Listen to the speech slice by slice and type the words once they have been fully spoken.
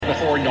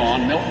before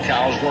dawn, milk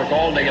cows, work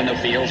all day in the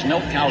fields,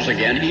 milk cows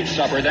again, eat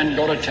supper, then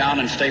go to town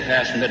and stay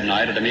past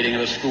midnight at a meeting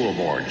of the school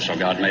board. So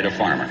God made a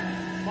farmer.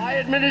 My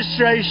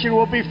administration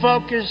will be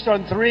focused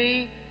on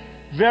three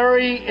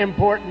very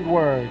important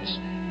words: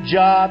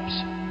 jobs,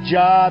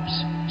 jobs,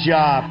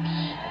 jobs.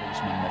 A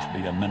policeman must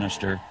be a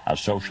minister, a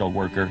social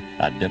worker,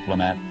 a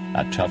diplomat,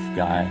 a tough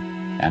guy,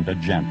 and a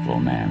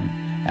gentleman.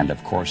 And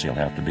of course he'll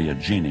have to be a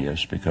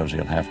genius because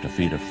he'll have to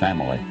feed a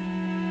family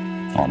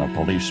on a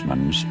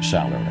policeman's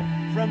salary.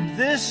 From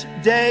this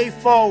day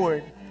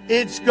forward,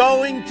 it's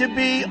going to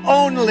be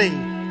only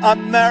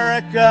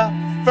America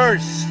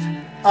first.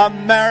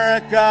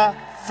 America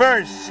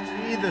first.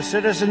 We, the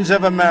citizens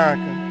of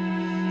America,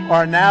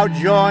 are now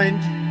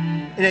joined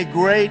in a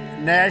great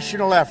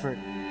national effort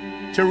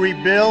to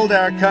rebuild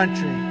our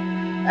country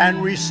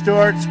and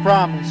restore its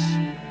promise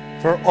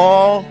for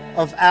all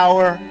of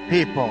our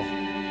people.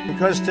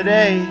 Because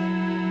today,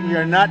 we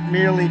are not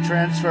merely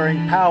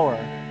transferring power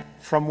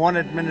from one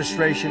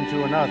administration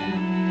to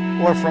another,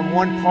 or from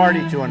one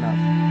party to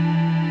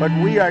another, but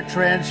we are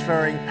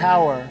transferring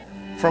power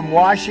from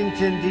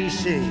Washington,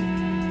 D.C.,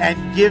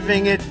 and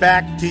giving it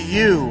back to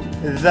you,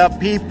 the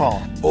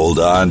people. Hold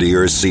on to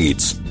your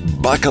seats.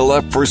 Buckle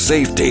up for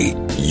safety.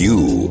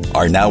 You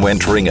are now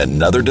entering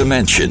another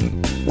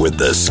dimension with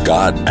the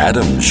Scott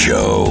Adams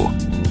Show.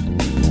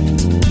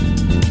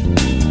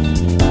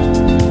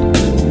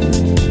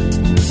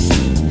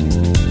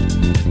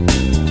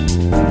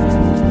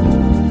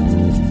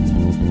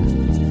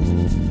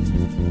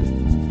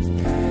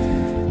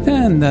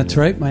 And that's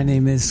right. My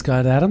name is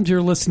Scott Adams.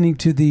 You're listening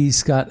to the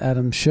Scott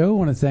Adams Show. I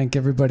want to thank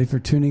everybody for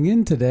tuning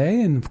in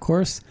today. And, of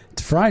course,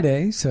 it's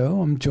Friday,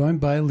 so I'm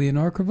joined by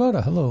Leonore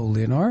Cravota. Hello,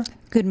 Leonore.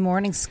 Good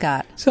morning,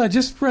 Scott. So I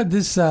just read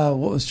this, what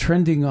was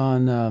trending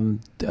on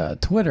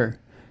Twitter,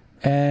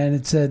 and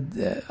it said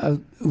it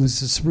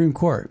was the Supreme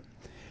Court.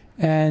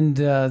 And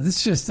I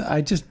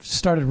just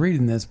started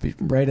reading this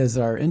right as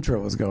our intro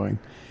was going.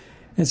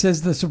 It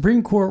says the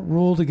Supreme Court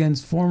ruled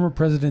against former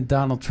President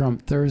Donald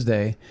Trump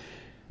Thursday,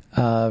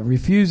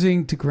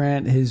 refusing to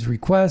grant his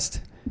request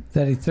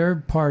that a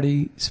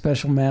third-party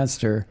special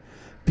master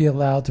be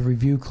allowed to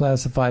review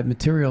classified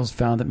materials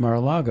found at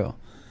Mar-a-Lago.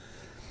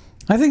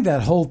 I think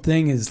that whole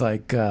thing is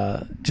like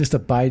just a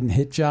Biden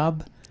hit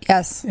job.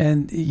 Yes.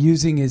 And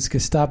using his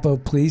Gestapo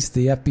police,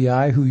 the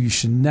FBI, who you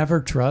should never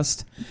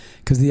trust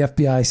because the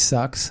FBI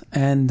sucks.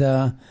 And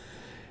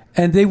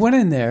they went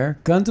in there,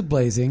 guns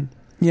a-blazing,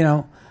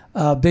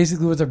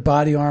 basically with their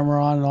body armor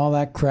on and all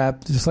that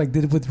crap, just like they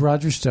did with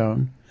Roger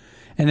Stone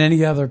and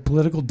any other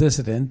political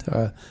dissident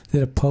that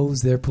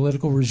opposed their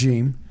political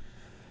regime.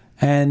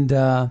 And,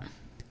 the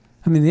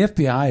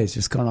FBI has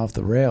just gone off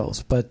the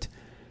rails, but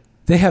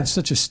they have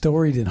such a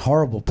storied and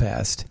horrible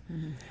past.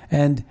 Mm-hmm.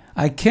 And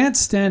I can't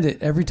stand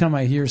it every time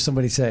I hear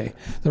somebody say,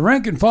 the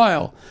rank and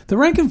file. The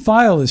rank and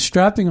file is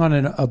strapping on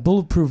a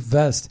bulletproof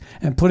vest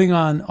and putting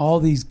on all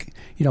these,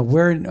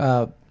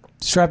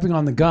 strapping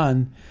on the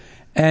gun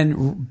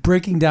and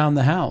breaking down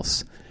the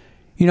house.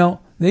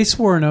 They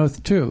swore an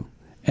oath too.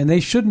 And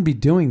they shouldn't be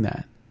doing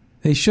that.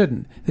 They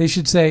shouldn't. They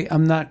should say,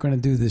 I'm not going to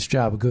do this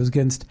job. It goes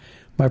against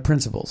my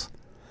principles.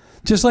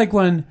 Just like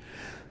when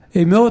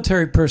a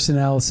military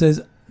personnel says,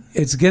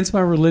 it's against my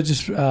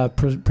religious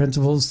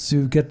principles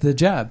to get the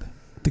jab,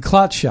 the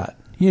clot shot,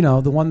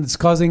 the one that's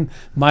causing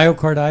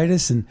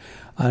myocarditis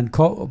and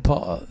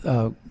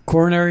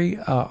coronary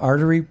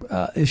artery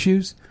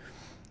issues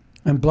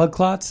and blood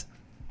clots.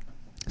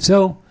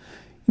 So,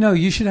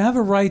 you should have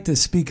a right to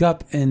speak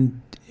up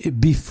and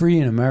be free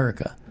in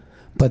America.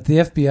 But the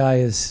FBI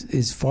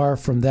is far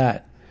from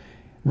that.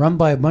 Run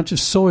by a bunch of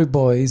soy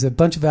boys, a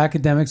bunch of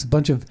academics, a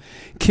bunch of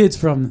kids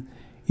from,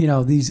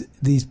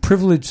 these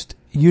privileged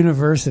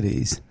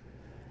universities.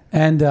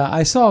 And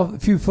I saw a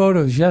few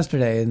photos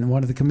yesterday in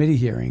one of the committee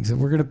hearings that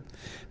we're going to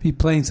be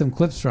playing some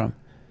clips from.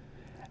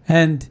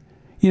 And,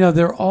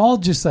 they're all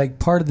just like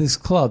part of this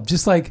club.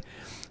 Just like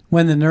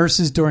when the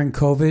nurses during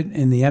COVID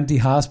in the empty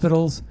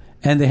hospitals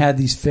and they had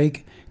these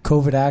fake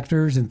COVID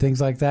actors and things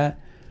like that.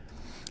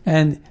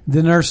 And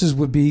the nurses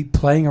would be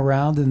playing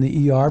around in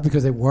the ER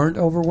because they weren't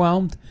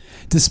overwhelmed,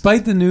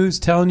 despite the news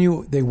telling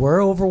you they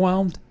were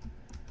overwhelmed.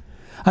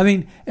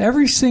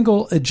 Every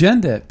single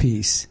agenda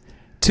piece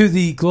to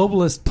the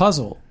globalist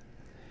puzzle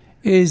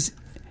is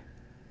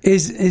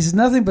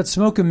nothing but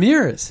smoke and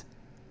mirrors.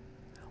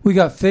 We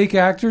got fake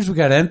actors, we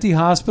got empty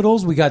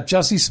hospitals, we got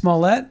Jussie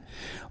Smollett.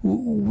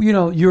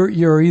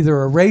 You're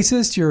either a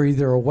racist, you're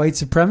either a white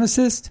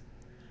supremacist,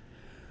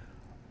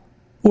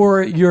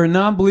 or you're a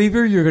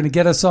non-believer. You're going to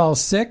get us all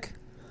sick.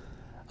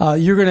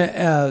 You're going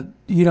to,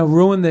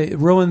 ruin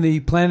the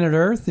planet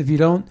Earth if you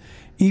don't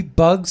eat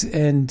bugs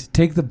and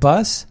take the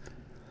bus.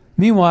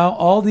 Meanwhile,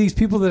 all these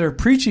people that are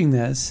preaching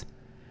this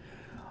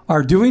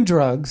are doing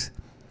drugs.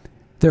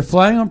 They're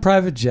flying on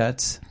private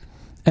jets,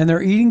 and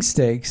they're eating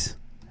steaks,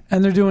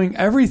 and they're doing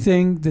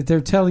everything that they're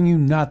telling you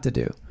not to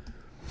do.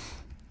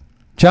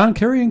 John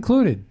Kerry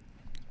included.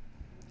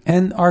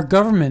 And our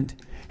government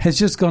has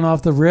just gone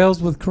off the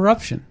rails with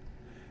corruption.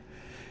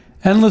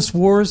 Endless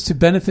wars to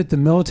benefit the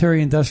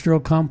military-industrial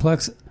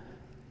complex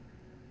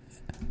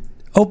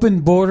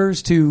open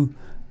borders to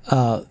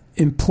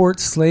import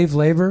slave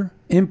labor,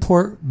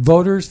 import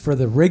voters for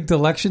the rigged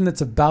election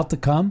that's about to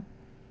come,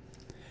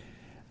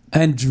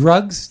 and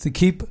drugs to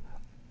keep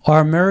our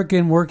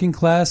American working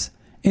class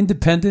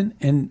independent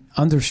and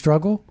under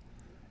struggle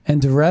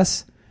and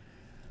duress.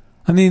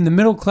 I mean, the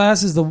middle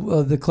class is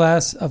the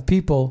class of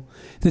people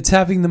that's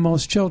having the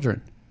most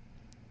children.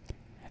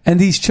 And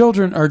these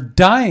children are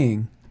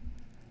dying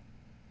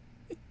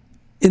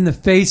in the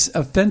face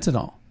of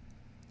fentanyl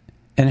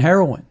and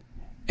heroin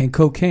and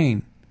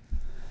cocaine.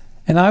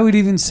 And I would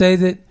even say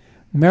that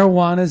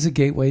marijuana is a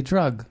gateway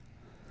drug.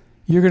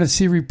 You're going to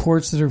see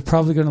reports that are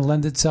probably going to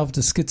lend itself to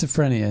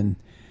schizophrenia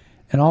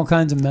and all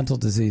kinds of mental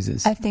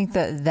diseases. I think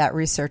that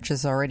research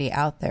is already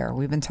out there.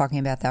 We've been talking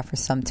about that for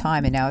some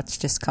time, and now it's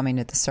just coming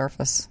to the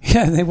surface.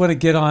 Yeah, they want to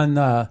get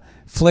on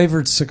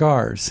flavored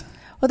cigars.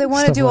 Well, they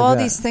want to do like all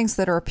that. These things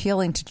that are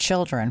appealing to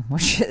children,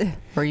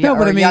 or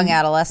young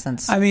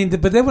adolescents. I mean,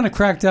 but they want to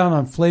crack down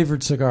on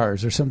flavored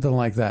cigars or something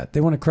like that.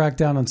 They want to crack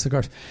down on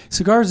cigars.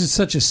 Cigars is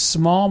such a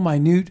small,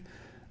 minute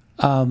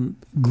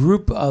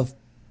group of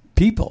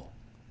people,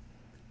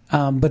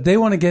 but they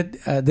want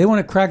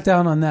to crack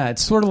down on that.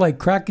 It's sort of like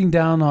cracking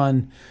down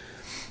on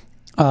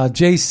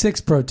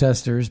J6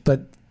 protesters,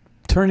 but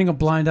turning a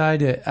blind eye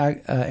to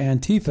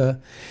Antifa.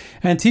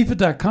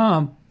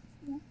 Antifa.com.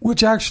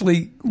 Which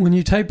actually, when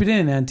you type it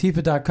in,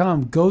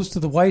 Antifa.com, goes to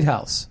the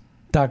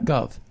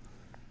WhiteHouse.gov.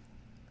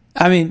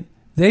 I mean,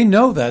 they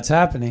know that's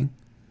happening.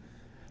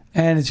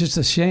 And it's just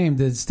a shame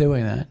that it's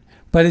doing that.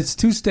 But it's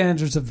two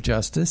standards of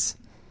justice.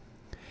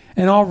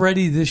 And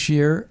already this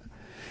year,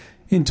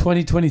 in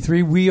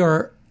 2023, we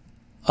are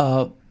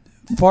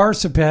far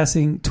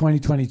surpassing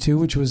 2022,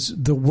 which was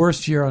the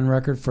worst year on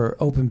record for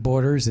open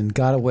borders and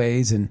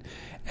gotaways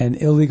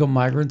and illegal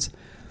migrants.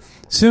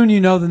 Soon,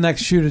 the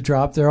next shoe to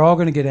drop. They're all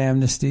going to get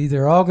amnesty.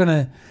 They're all going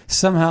to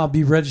somehow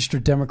be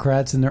registered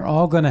Democrats, and they're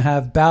all going to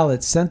have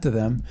ballots sent to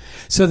them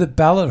so that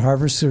ballot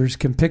harvesters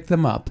can pick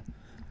them up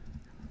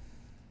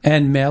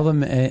and mail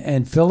them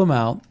and fill them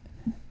out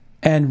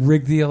and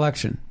rig the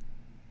election.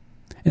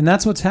 And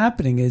that's what's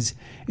happening is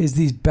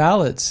these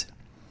ballots.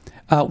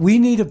 We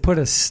need to put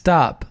a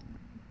stop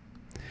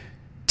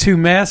to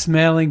mass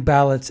mailing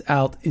ballots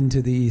out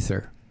into the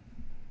ether,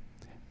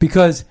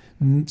 because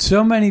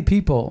so many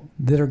people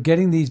that are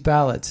getting these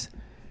ballots,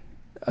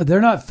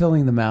 they're not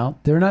filling them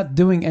out. They're not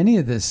doing any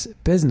of this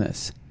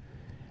business.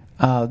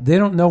 They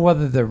don't know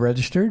whether they're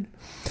registered.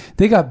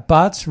 They got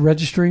bots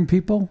registering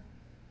people.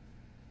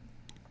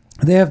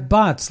 They have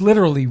bots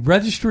literally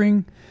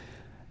registering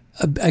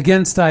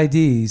against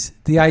IDs,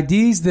 the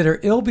IDs that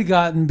are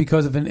ill-begotten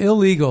because of an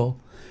illegal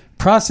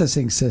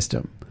processing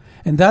system.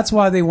 And that's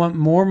why they want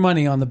more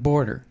money on the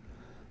border.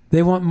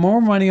 They want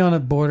more money on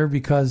the border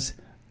because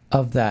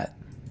of that.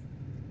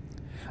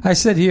 I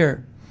said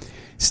here,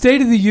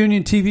 State of the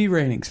Union TV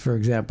ratings, for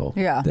example,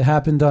 that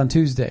happened on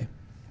Tuesday.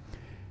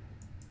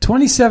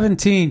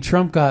 2017,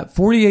 Trump got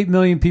 48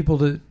 million people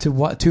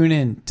to tune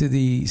in to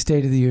the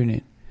State of the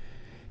Union.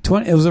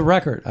 It was a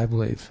record, I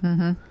believe.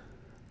 Mm-hmm.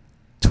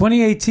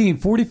 2018,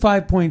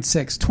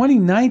 45.6.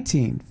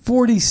 2019,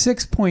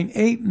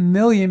 46.8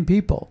 million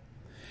people.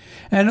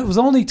 And it was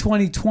only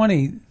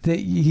 2020 that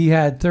he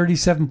had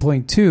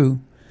 37.2.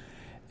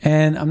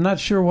 And I'm not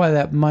sure why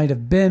that might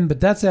have been, but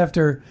that's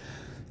after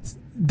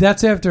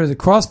the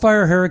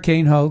Crossfire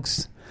Hurricane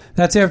hoax.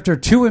 That's after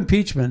 2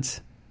 impeachments.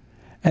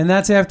 And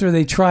that's after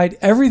they tried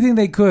everything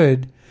they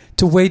could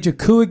to wage a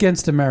coup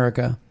against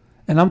America.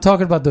 And I'm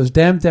talking about those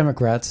damn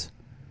Democrats.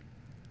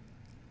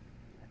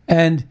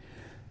 And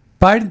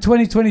Biden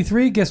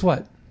 2023, guess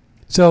what?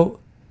 So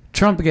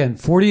Trump again,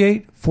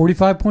 48,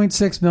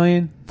 45.6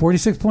 million,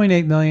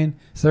 46.8 million,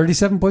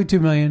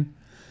 37.2 million.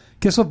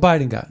 Guess what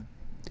Biden got?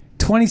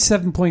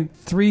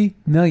 27.3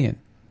 million.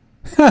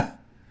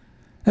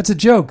 That's a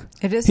joke.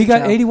 It is. He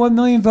got 81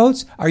 million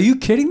votes. Are you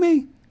kidding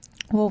me?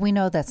 Well, we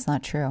know that's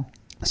not true.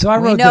 So I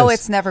wrote We know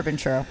this. It's never been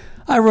true.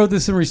 I wrote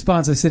this in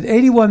response. I said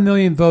 81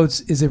 million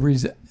votes is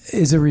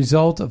a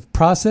result of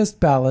processed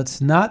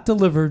ballots not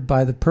delivered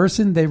by the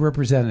person they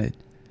represented.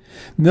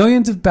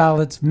 Millions of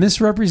ballots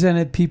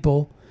misrepresented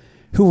people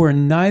who were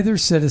neither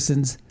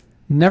citizens,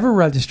 never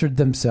registered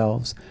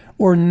themselves,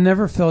 or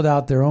never filled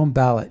out their own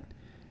ballot.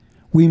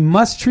 We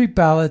must treat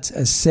ballots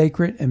as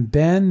sacred and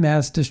ban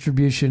mass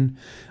distribution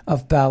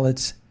of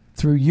ballots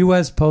through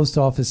U.S. Post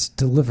Office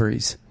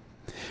deliveries.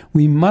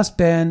 We must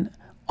ban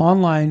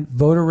online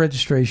voter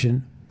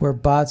registration where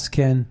bots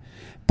can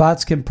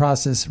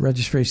process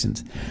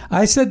registrations.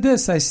 I said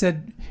this. I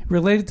said,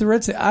 related to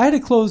Red State, I had to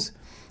close,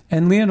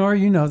 and Leonore,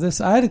 you know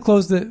this, I had to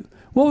close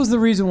what was the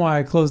reason why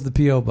I closed the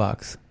P.O.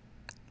 box?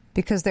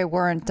 Because they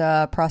weren't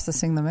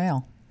processing the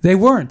mail. They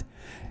weren't.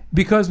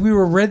 Because we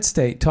were Red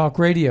State Talk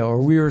Radio, or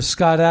we were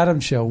Scott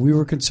Adams Show. We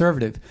were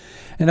conservative.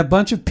 And a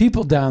bunch of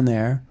people down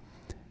there,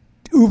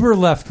 uber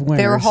left-wingers.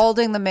 They were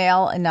holding the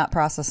mail and not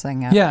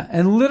processing it. Yeah,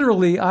 and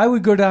literally I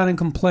would go down and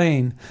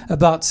complain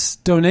about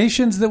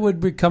donations that would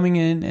be coming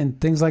in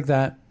and things like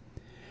that.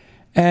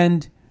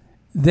 And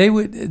they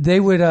would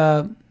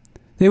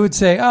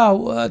say,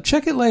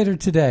 check it later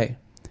today.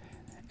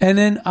 And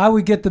then I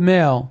would get the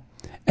mail,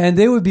 and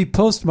they would be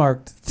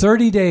postmarked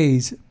 30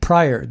 days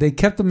prior. They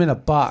kept them in a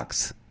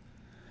box.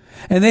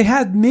 And they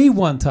had me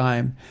one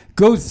time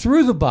go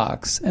through the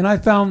box, and I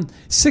found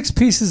 6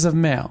 pieces of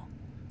mail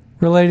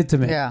related to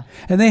me. Yeah.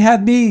 And they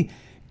had me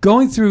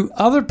going through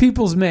other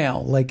people's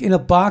mail, like in a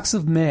box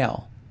of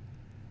mail,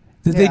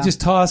 that they just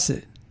toss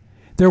it.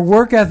 Their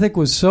work ethic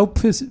was so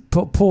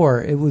poor,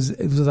 it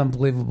was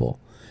unbelievable.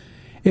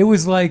 It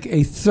was like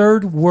a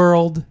third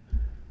world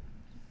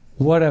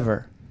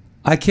whatever.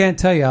 I can't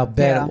tell you how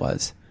bad it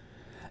was.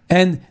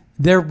 And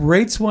their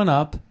rates went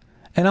up,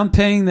 and I'm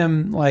paying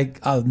them like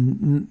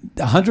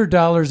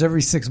 $100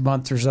 every 6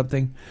 months or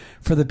something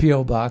for the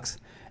P.O. box.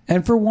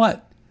 And for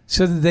what?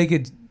 So that they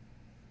could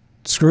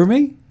screw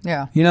me?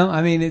 Yeah. You know,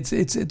 I mean,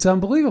 it's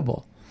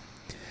unbelievable.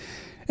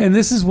 And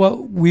this is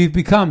what we've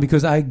become,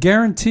 because I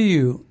guarantee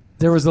you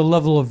there was a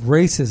level of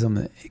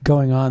racism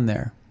going on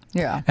there.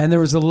 Yeah. And there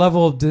was a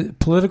level of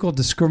political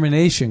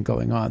discrimination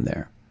going on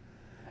there.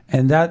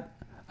 And that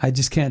I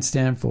just can't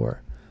stand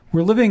for.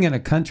 We're living in a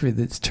country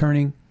that's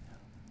turning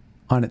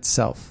on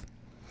itself,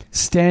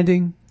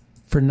 standing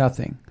for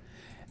nothing.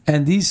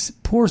 And these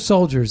poor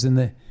soldiers in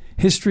the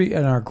history,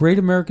 in our great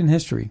American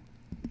history,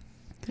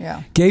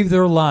 gave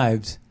their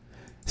lives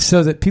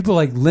so that people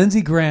like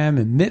Lindsey Graham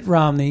and Mitt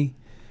Romney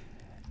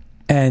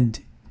and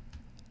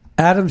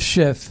Adam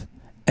Schiff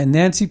and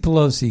Nancy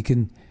Pelosi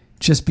can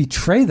just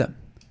betray them.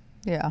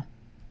 Yeah.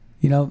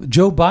 You know,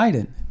 Joe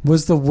Biden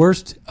was the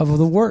worst of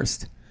the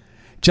worst.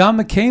 John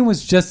McCain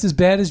was just as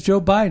bad as Joe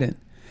Biden.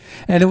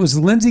 And it was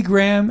Lindsey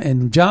Graham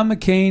and John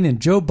McCain and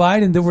Joe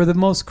Biden that were the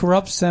most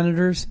corrupt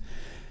senators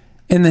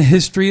in the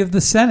history of the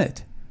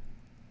Senate.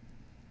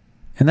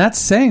 And that's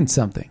saying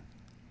something.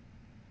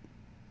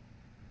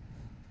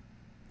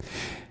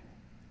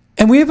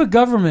 And we have a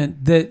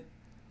government that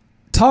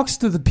talks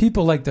to the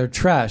people like they're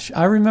trash.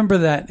 I remember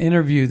that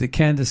interview that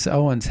Candace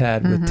Owens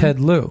had with Ted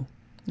Lieu.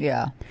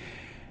 Yeah.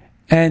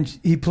 And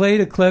he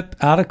played a clip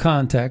out of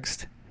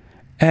context.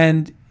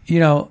 And, you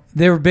know,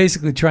 they were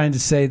basically trying to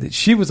say that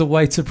she was a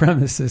white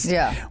supremacist.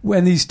 Yeah.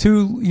 When these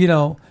two, you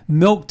know,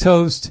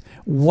 milquetoast,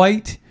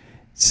 white,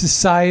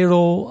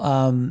 societal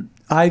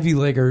Ivy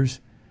Leaguers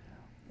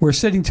were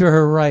sitting to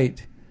her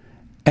right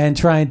and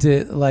trying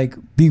to, like,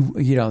 be,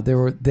 you know,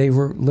 they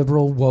were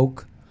liberal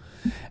woke.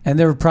 And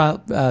they were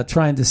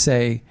trying to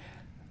say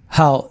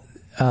how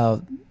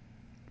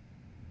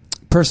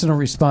personal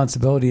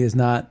responsibility is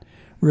not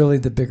really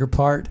the bigger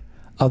part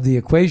of the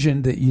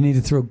equation, that you need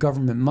to throw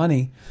government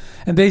money.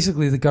 And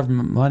basically the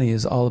government money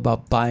is all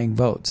about buying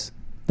votes.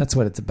 That's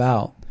what it's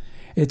about.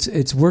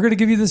 It's we're going to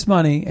give you this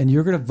money and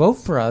you're going to vote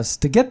for us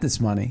to get this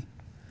money.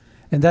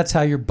 And that's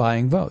how you're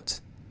buying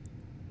votes.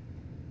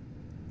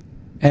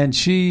 And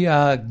she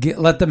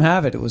let them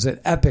have it. It was an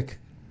epic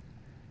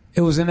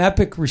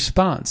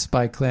response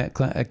by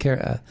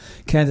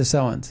Candace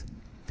Owens.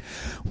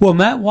 Well,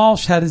 Matt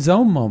Walsh had his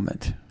own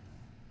moment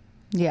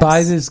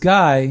by this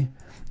guy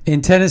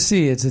in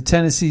Tennessee. It's a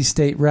Tennessee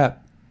state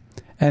rep.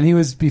 And he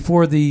was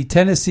before the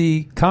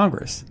Tennessee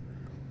Congress.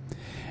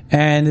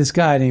 And this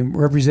guy named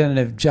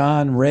Representative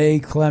John Ray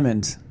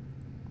Clemens.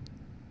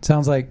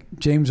 Sounds like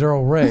James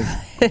Earl Ray.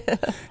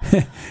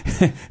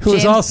 Who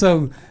was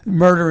also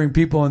murdering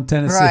people in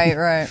Tennessee.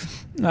 Right.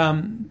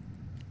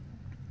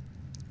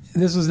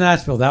 This was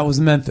Nashville. That was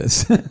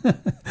Memphis.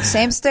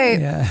 Same state.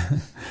 Yeah.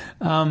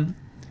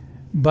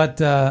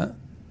 But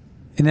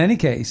in any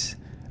case,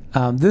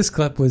 this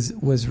clip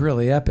was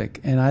really epic,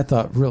 and I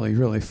thought really,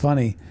 really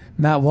funny.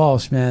 Matt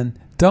Walsh, man.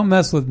 Don't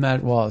mess with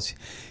Matt Walsh.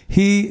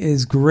 He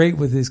is great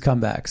with his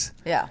comebacks.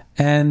 Yeah.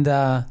 And,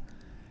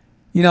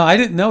 you know, I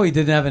didn't know he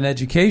didn't have an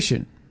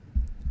education.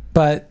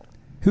 But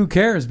who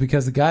cares?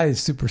 Because the guy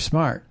is super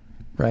smart,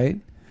 right?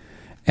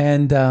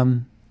 And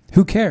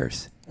who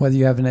cares whether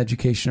you have an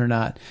education or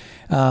not,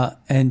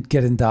 and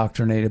get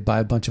indoctrinated by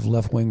a bunch of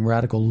left-wing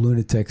radical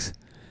lunatics.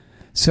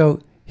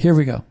 So here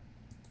we go.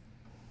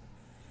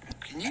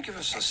 Can you give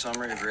us a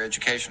summary of your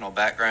educational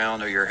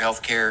background or your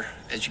healthcare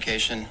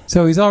education?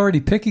 So he's already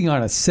picking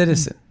on a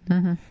citizen.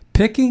 Mm-hmm.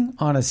 Picking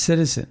on a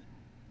citizen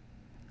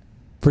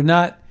for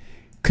not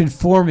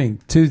conforming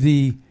to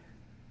the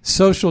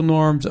social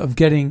norms of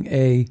getting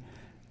a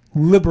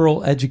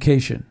liberal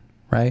education,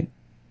 right?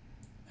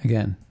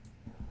 Again.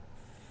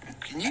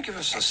 Can you give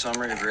us a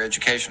summary of your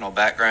educational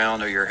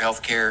background or your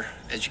healthcare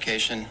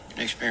education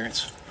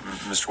experience?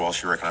 Mr.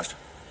 Walsh, you're recognized.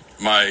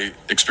 My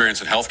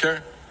experience in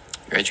healthcare?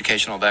 Your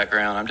educational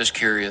background. I'm just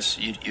curious.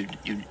 You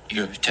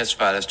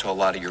testified as to a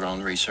lot of your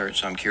own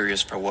research, so I'm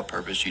curious for what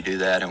purpose you do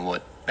that and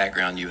what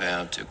background you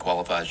have to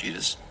qualifies you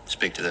to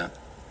speak to that.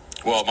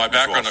 Well, my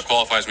background that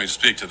qualifies me to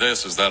speak to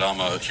this is that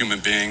I'm a human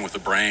being with a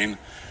brain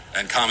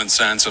and common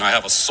sense, and I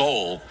have a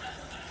soul.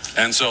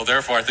 And so,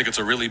 therefore, I think it's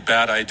a really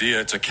bad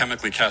idea to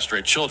chemically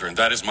castrate children.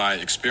 That is my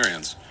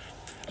experience.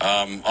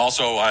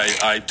 Also,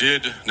 I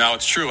did. Now,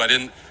 it's true. I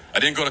didn't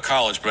go to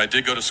college, but I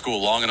did go to school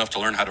long enough to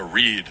learn how to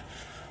read,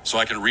 so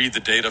I can read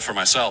the data for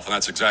myself, and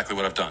that's exactly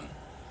what I've done.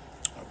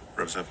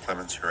 Representative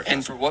Clemens, you're recognized.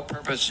 And for what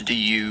purpose do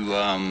you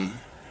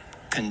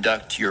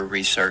conduct your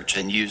research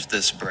and use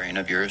this brain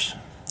of yours?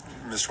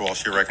 Mr.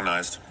 Walsh, you're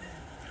recognized.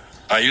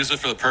 I use it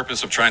for the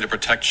purpose of trying to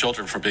protect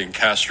children from being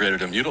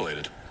castrated and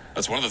mutilated.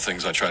 That's one of the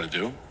things I try to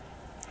do.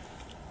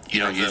 You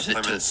don't use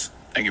it to...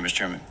 Thank you, Mr.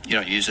 Chairman. You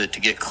don't use it to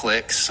get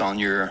clicks on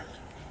your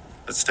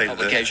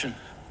publication?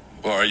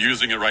 Well, are you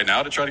using it right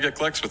now to try to get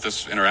clicks with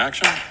this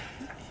interaction?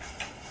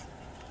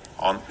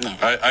 No.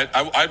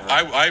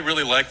 I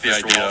really like the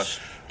Mr. idea Walsh.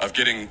 of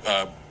getting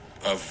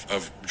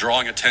of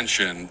drawing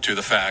attention to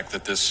the fact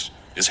that this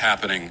is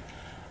happening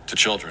to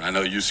children. I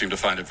know you seem to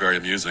find it very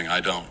amusing. I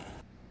don't.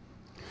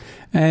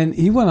 And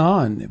he went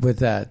on with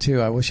that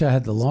too. I wish I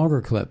had the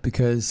longer clip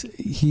because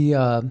he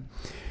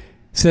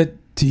said,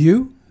 "Do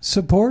you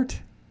support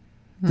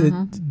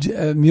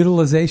the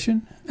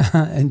mutilization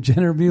and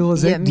gender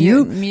mutilization?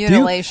 Yeah,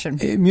 mutilation,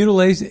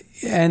 mutilation,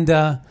 and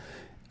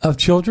of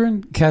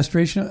children,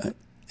 castration."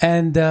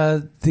 And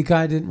the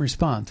guy didn't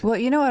respond. Well,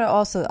 you know what?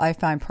 Also, I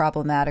find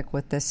problematic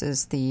with this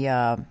is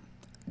the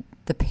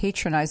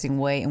patronizing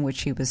way in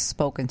which he was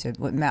spoken to.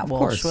 What Matt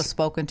Walsh was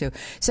spoken to,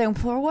 saying,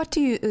 "For what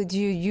do you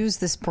use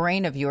this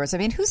brain of yours?" I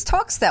mean, who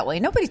talks that way?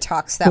 Nobody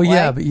talks that way. Well,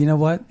 yeah, but you know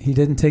what? He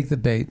didn't take the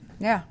bait.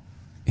 Yeah.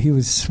 He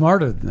was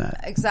smarter than that.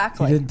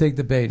 Exactly. He didn't take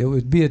the bait. It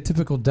would be a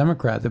typical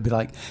Democrat that'd be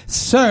like,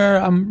 "Sir,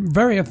 I'm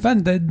very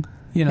offended,"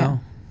 you know.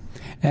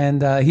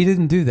 Yeah. And he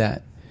didn't do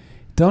that.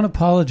 Don't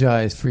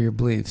apologize for your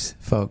beliefs,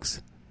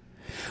 folks.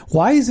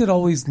 Why is it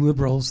always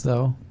liberals,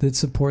 though, that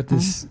support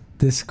this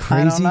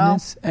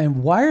craziness?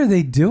 And why are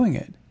they doing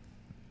it?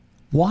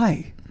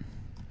 Why?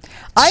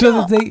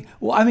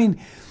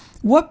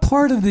 What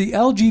part of the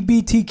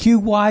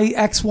LGBTQY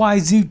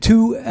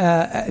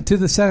XYZ2 to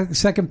the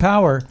second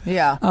power?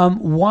 Yeah.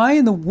 Why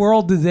in the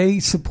world do they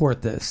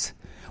support this?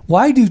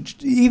 Why do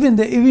even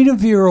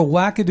if you're a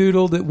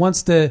wackadoodle that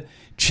wants to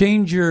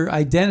change your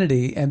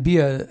identity and be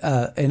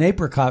an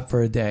apricot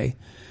for a day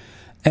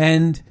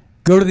and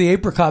go to the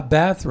apricot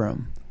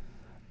bathroom?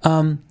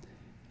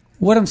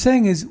 What I'm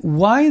saying is,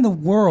 why in the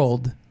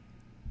world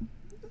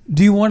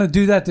do you want to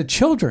do that to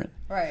children?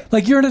 Right.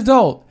 Like, you're an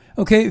adult.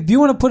 Okay, if you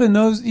want to put a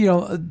nose,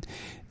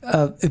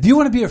 if you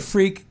want to be a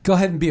freak, go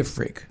ahead and be a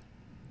freak.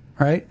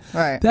 Right?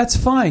 Right. That's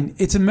fine.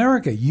 It's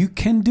America. You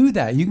can do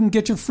that. You can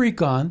get your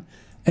freak on,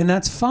 and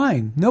that's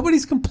fine.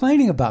 Nobody's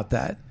complaining about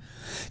that.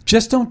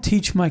 Just don't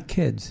teach my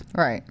kids.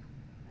 Right.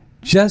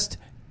 Just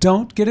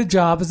don't get a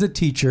job as a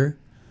teacher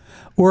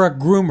or a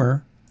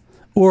groomer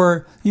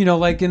or,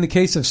 like in the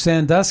case of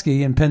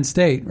Sandusky in Penn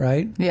State,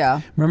 right?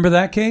 Yeah. Remember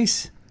that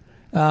case?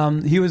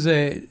 He was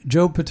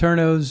Joe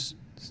Paterno's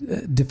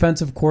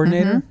defensive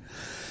coordinator. Mm-hmm.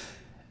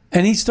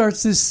 And he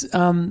starts this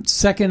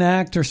second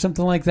act or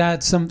something like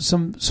that, some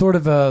sort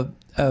of a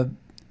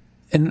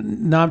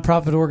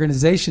nonprofit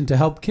organization to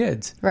help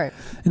kids. Right.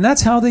 And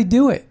that's how they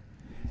do it.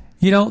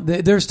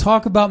 There's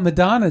talk about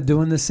Madonna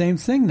doing the same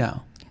thing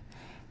now,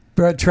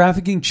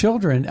 trafficking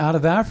children out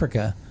of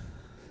Africa.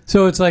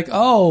 So it's like,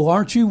 oh,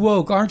 aren't you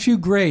woke? Aren't you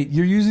great?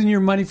 You're using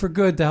your money for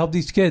good to help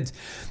these kids.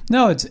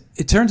 No,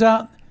 it turns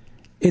out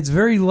it's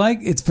very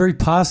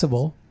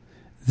possible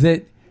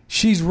that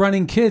she's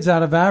running kids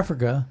out of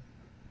Africa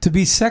to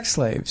be sex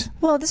slaves.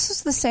 Well, this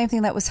is the same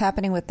thing that was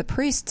happening with the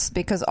priests,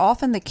 because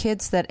often the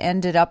kids that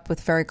ended up with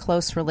very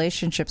close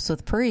relationships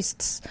with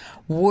priests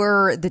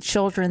were the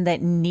children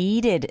that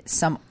needed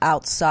some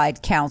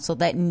outside counsel,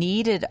 that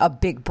needed a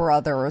big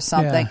brother or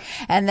something,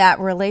 and that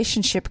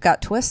relationship got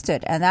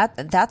twisted, and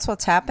that's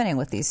what's happening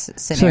with these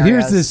scenarios. So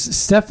here's this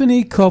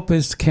Stephanie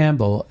Copus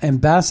Campbell,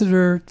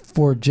 ambassador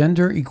for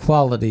gender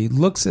equality,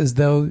 looks as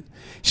though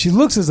she's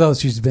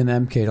been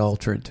MK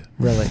Ultra'd,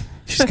 really.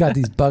 She's got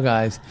these bug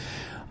eyes.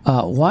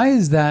 Why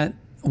is that?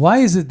 Why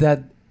is it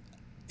that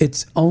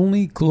it's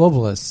only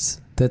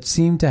globalists that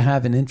seem to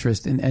have an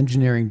interest in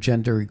engineering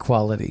gender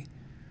equality?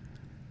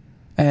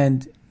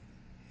 And,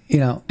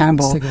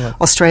 Campbell,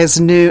 Australia's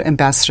new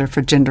ambassador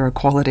for gender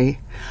equality.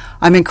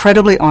 I'm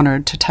incredibly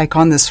honoured to take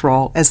on this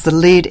role as the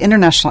lead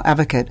international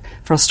advocate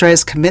for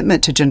Australia's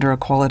commitment to gender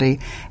equality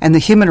and the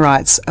human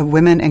rights of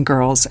women and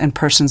girls and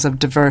persons of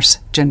diverse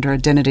gender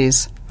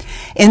identities.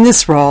 In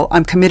this role,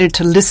 I'm committed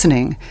to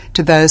listening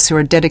to those who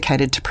are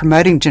dedicated to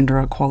promoting gender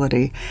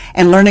equality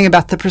and learning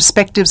about the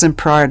perspectives and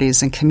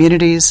priorities in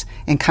communities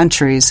and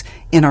countries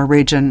in our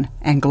region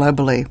and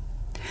globally.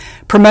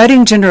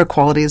 Promoting gender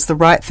equality is the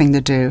right thing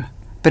to do,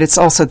 but it's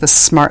also the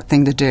smart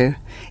thing to do.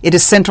 It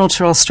is central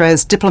to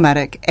Australia's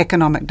diplomatic,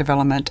 economic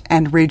development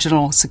and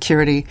regional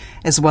security,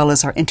 as well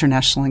as our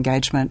international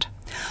engagement.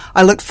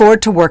 I look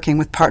forward to working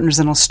with partners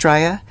in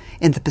Australia,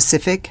 in the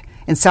Pacific,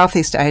 in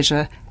Southeast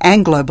Asia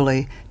and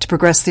globally to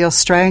progress the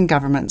Australian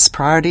government's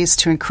priorities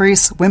to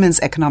increase women's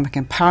economic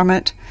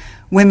empowerment,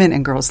 women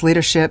and girls'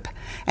 leadership,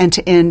 and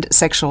to end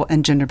sexual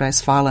and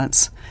gender-based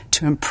violence,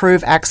 to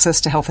improve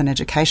access to health and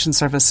education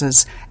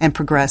services, and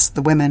progress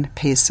the women,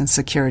 peace and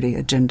security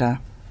agenda.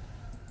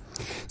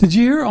 Did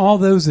you hear all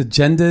those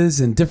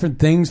agendas and different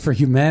things for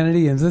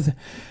humanity? And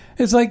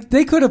it's like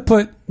they could have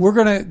put, we're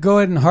going to go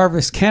ahead and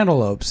harvest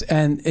cantaloupes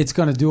and it's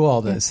going to do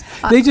all this.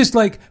 They just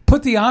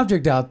put the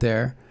object out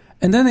there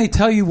And then they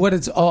tell you what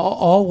it's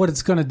all what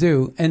it's going to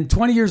do. And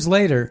 20 years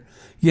later,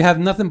 you have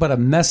nothing but a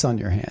mess on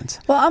your hands.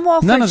 Well, I'm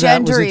all None for of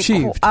gender. that was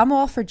achieved. I'm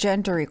all for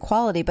gender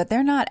equality, but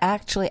they're not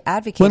actually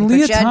advocating When for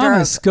Leah gender.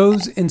 Thomas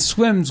goes and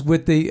swims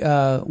with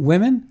the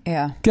women,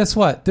 Yeah. guess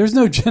what? There's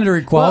no gender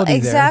equality Well,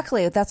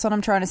 exactly. there. That's what I'm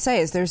trying to say.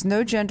 Is there's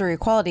no gender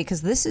equality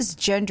because this is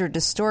gender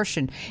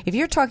distortion. If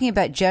you're talking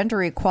about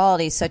gender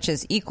equality, such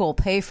as equal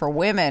pay for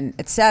women,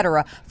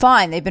 etc.,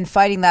 fine. They've been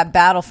fighting that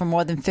battle for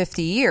more than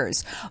 50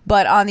 years.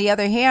 But on the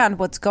other hand,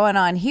 what's going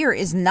on here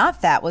is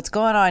not that. What's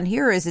going on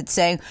here is it's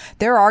saying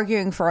they're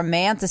arguing for a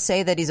man to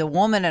say that he's a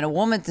woman and a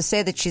woman to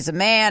say that she's a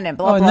man and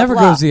blah, blah, blah. It never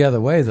goes the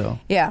other way, though.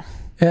 Yeah.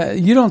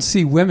 You don't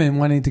see women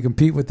wanting to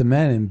compete with the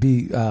men and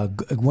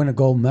win a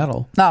gold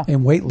medal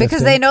in weightlifting.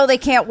 Because they know they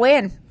can't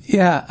win.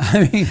 Yeah,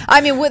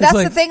 I mean,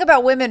 that's the thing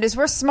about women is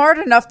we're smart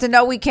enough to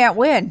know we can't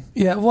win.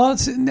 Yeah, well,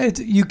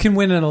 you can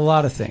win in a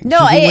lot of things. No,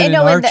 you can win in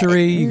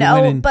archery.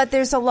 But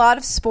there's a lot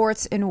of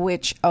sports in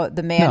which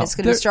the man is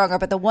going to be stronger.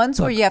 But the ones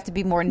where you have to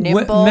be more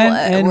nimble,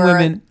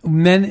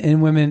 men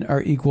and women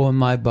are equal in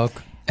my book.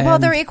 Well,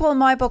 they're equal in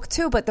my book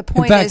too. But the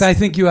point is, in fact, is, I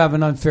think you have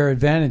an unfair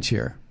advantage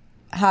here.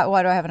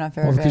 Why do I have an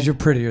unfair advantage? Because you're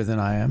prettier than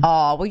I am.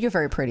 Oh, well, you're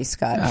very pretty,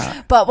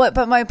 Scott.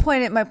 But my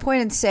point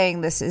in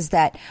saying this is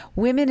that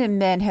women and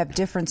men have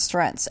different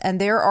strengths, and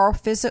there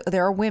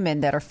are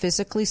women that are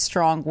physically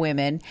strong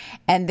women,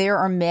 and there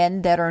are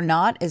men that are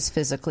not as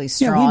physically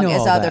strong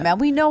as other men.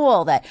 We know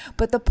all that.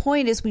 But the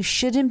point is, we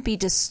shouldn't be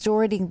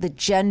distorting the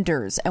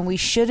genders, and we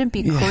shouldn't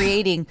be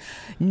creating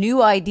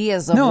new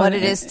ideas of what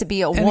it is to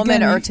be a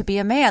woman or to be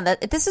a man.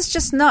 This is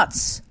just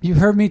nuts. You've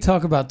heard me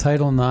talk about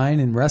Title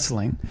IX in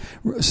wrestling.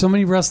 So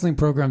many wrestling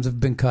programs have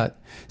been cut.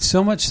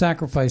 So much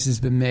sacrifice has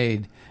been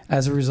made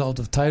as a result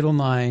of Title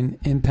IX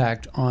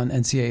impact on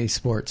NCAA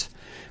sports.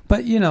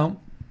 But,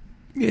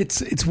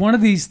 it's one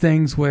of these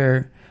things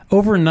where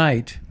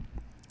overnight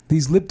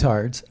these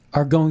libtards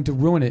are going to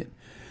ruin it.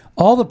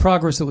 All the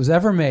progress that was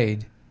ever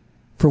made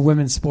for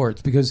women's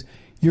sports, because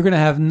you're going to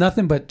have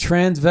nothing but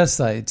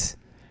transvestites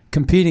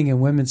competing in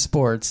women's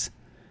sports.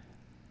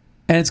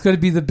 And it's going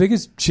to be the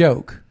biggest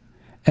joke.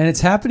 And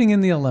it's happening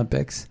in the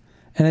Olympics.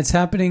 And it's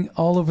happening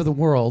all over the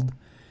world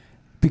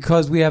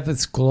because we have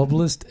this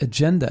globalist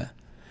agenda.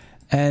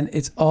 And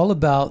it's all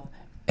about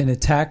an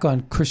attack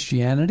on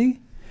Christianity,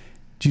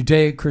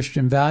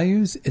 Judeo-Christian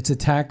values. It's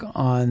attack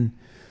on,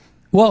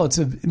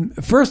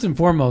 first and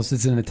foremost,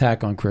 it's an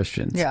attack on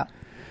Christians. Yeah.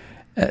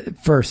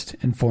 First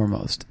and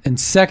foremost. And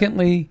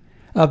secondly,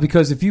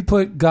 because if you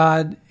put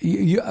God,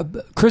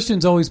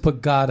 Christians always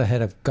put God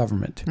ahead of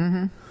government.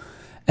 Mm-hmm.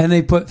 And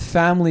they put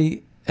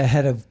family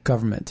ahead of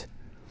government.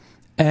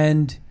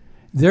 And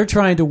they're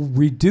trying to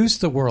reduce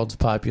the world's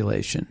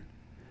population.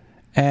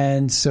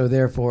 And so,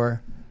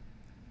 therefore,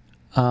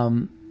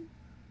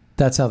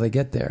 that's how they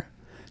get there.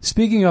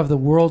 Speaking of the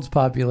world's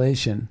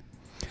population,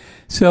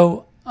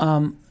 so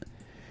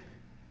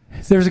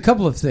there's a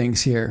couple of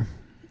things here.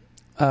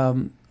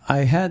 There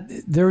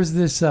was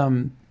this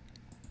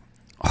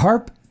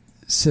HAARP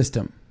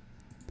system.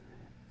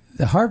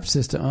 The HAARP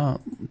system,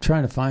 I'm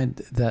trying to find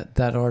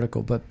that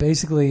article, but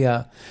basically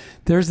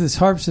there's this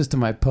HAARP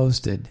system I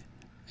posted.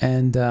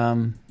 And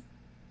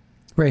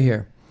right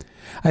here,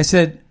 I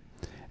said,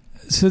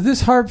 so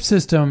this HAARP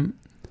system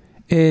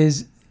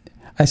it's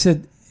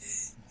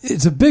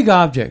a big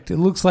object. It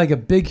looks like a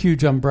big,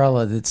 huge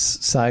umbrella that's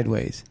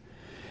sideways.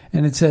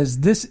 And it says,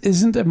 this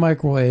isn't a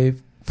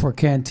microwave for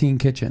canteen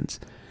kitchens.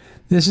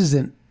 This is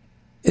a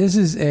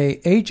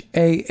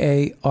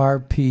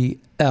HAARP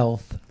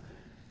ELF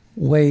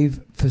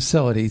wave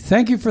facility.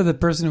 Thank you for the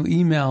person who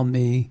emailed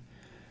me.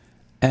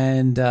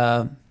 And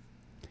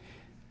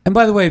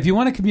by the way, if you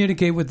want to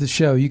communicate with the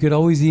show, you could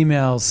always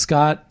email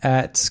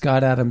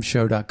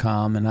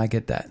scott@scottadamsshow.com, and I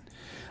get that.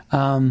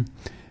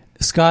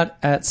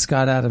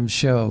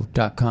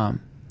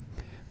 Scott@scottadamsshow.com.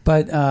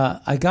 But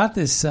I got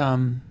this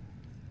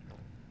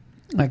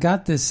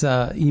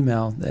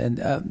email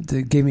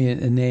that gave me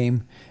a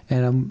name,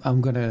 and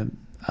I'm going to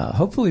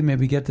hopefully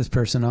maybe get this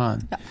person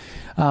on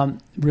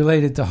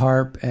related to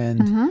HAARP.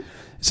 And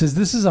it says,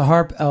 this is a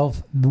HAARP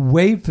ELF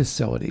wave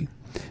facility.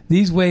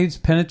 These waves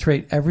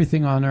penetrate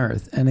everything on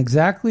Earth, and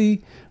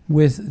exactly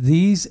with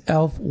these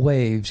ELF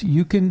waves,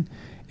 you can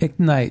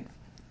ignite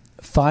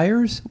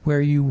fires where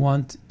you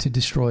want to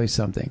destroy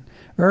something,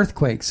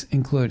 earthquakes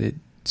included,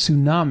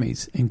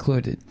 tsunamis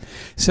included.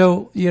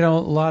 So, a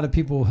lot of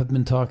people have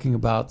been talking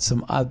about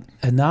some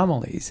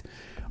anomalies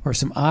or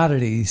some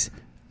oddities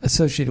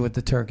associated with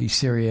the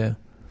Turkey-Syria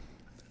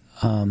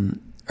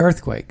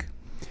earthquake,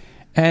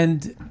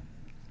 and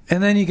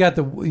then you got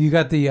the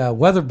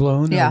weather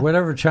balloon or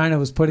whatever China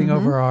was putting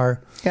over our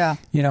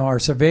our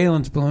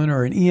surveillance balloon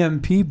or an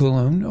EMP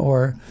balloon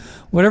or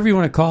whatever you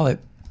want to call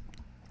it.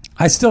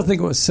 I still think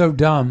it was so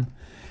dumb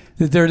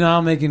that they're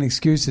now making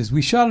excuses.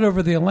 We shot it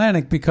over the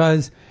Atlantic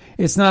because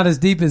it's not as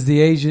deep as the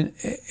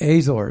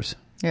Azores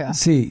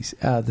seas,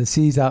 the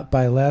seas out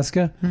by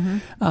Alaska.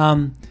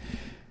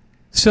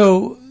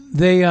 So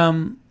they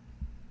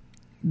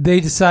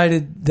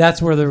decided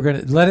that's where they were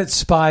going to let it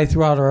spy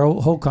throughout our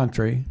whole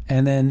country,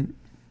 and then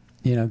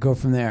go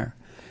from there.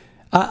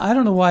 I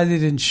don't know why they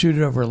didn't shoot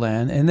it over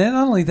land. And then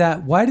not only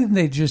that, why didn't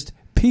they just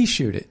pea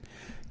shoot it?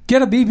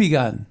 Get a BB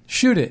gun,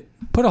 shoot it,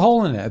 put a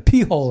hole in it, a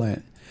pea hole in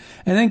it,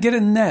 and then get a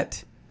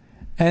net.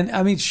 And,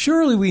 I mean,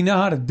 surely we know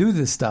how to do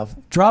this stuff.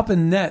 Drop a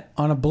net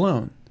on a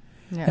balloon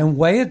and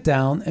weigh it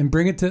down and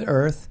bring it to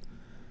Earth.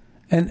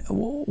 And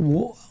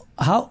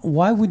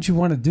why would you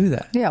want to do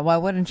that? Yeah, why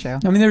wouldn't you?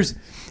 I mean,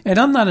 and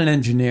I'm not an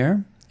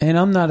engineer, and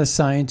I'm not a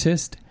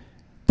scientist,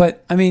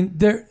 but, I mean,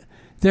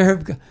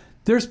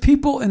 there's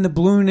people in the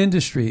balloon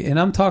industry, and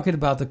I'm talking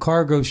about the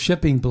cargo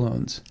shipping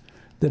balloons,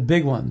 the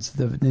big ones,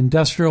 the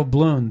industrial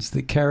balloons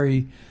that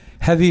carry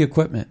heavy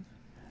equipment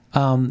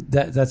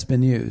that's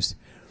been used.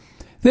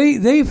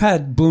 They've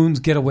had balloons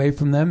get away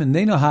from them, and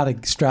they know how to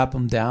strap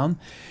them down.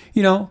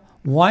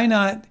 Why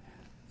not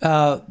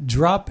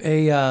drop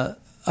a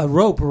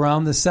rope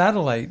around the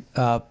satellite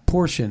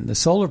portion, the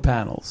solar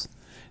panels,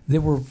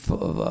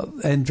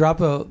 and drop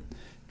a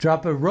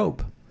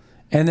rope,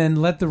 and then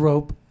let the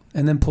rope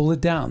and then pull it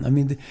down. I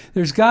mean,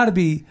 there's got to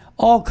be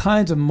all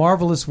kinds of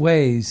marvelous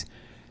ways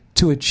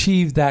to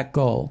achieve that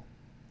goal.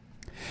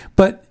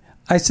 But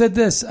I said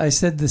the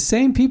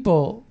same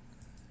people.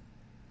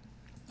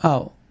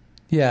 Oh,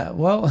 yeah.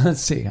 Well,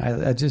 let's see.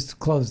 I just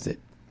closed it.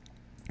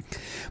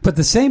 But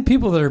the same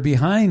people that are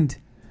behind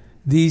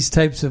these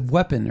types of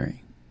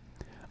weaponry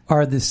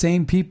are the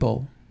same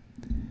people.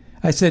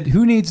 I said,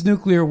 who needs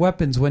nuclear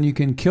weapons when you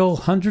can kill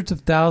hundreds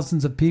of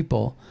thousands of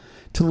people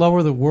to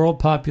lower the world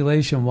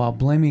population while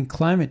blaming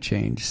climate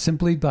change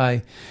simply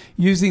by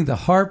using the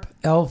HAARP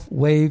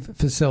wave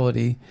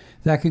facility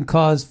that can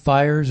cause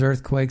fires,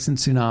 earthquakes, and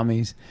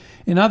tsunamis?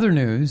 In other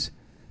news,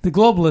 the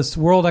globalist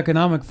World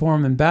Economic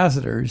Forum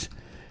ambassadors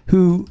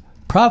who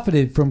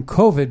profited from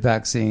COVID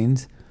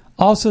vaccines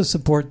also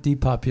support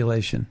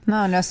depopulation.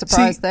 No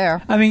surprise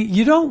there. I mean,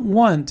 you don't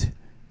want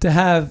to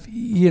have,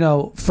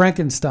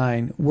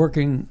 Frankenstein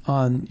working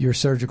on your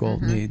surgical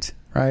needs,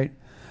 right?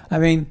 I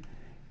mean,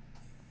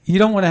 you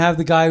don't want to have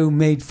the guy who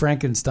made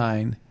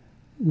Frankenstein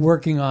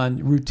working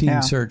on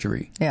routine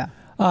surgery. Yeah.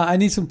 I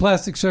need some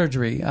plastic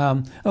surgery.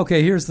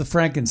 Okay, here's the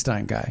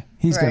Frankenstein guy.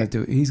 He's going to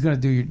do it. He's going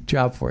to do your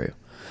job for you.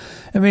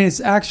 I mean, it's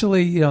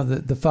actually,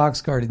 the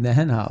fox guarding the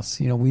hen house.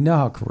 We know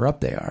how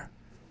corrupt they are.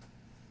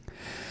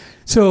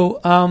 So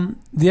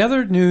the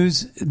other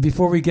news,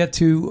 before we get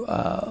to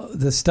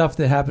the stuff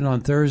that happened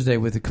on Thursday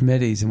with the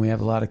committees, and we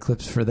have a lot of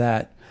clips for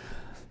that,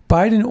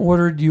 Biden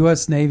ordered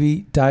U.S.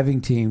 Navy diving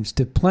teams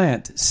to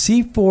plant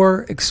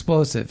C4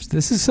 explosives.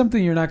 This is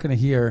something you're not going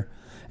to hear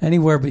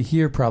anywhere but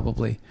here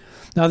probably.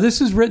 Now,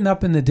 this is written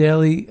up in the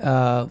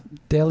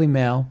Daily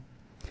Mail,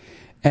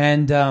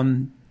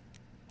 and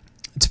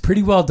it's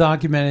pretty well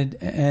documented,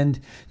 and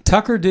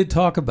Tucker did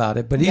talk about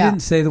it, but he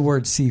didn't say the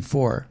word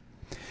C4.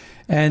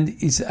 And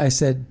I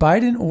said,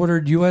 Biden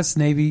ordered U.S.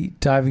 Navy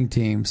diving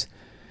teams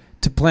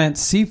to plant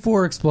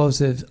C4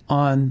 explosives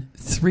on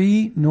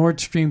 3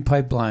 Nord Stream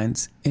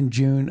pipelines in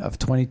June of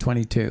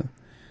 2022.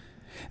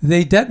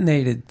 They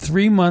detonated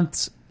 3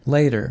 months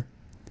later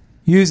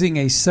using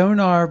a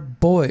sonar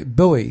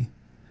buoy,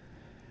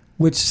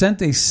 which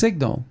sent a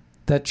signal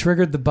that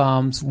triggered the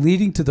bombs,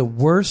 leading to the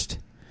worst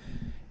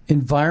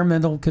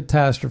environmental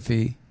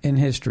catastrophe in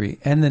history.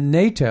 And the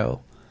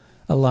NATO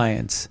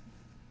alliance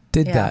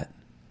did that.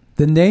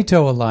 The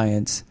NATO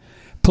alliance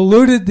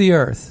polluted the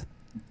earth.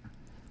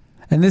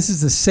 And this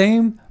is the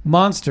same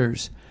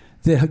monsters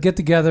that get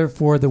together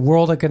for the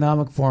World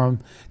Economic Forum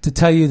to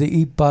tell you to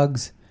eat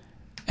bugs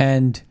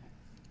and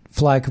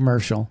fly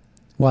commercial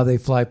while they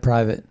fly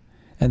private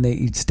and they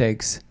eat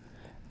steaks.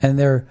 And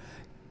they're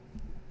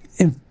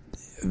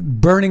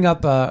burning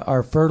up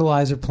our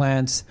fertilizer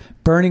plants,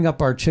 burning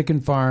up our chicken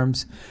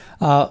farms.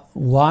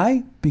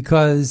 Why?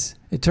 Because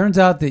it turns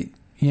out that,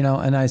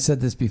 and I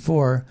said this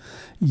before,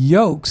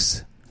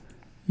 yolks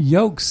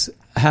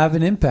have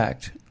an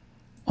impact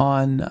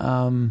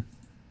on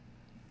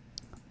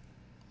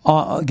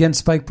against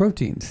spike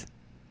proteins.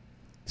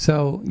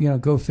 So,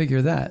 go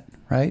figure that,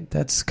 right?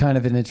 That's kind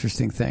of an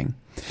interesting thing.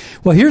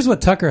 Well, here's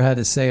what Tucker had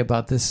to say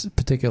about this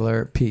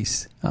particular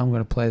piece. I'm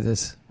going to play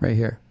this right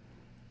here.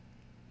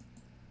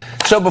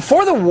 So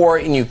before the war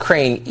in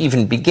Ukraine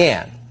even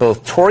began,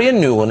 both Toria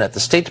Nuland at the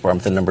State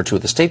Department, the number 2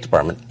 at the State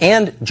Department,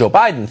 and Joe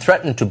Biden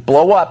threatened to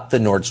blow up the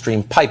Nord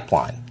Stream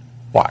pipeline.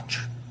 Watch.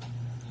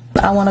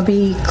 I want to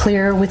be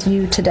clear with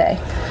you today.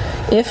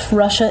 If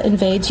Russia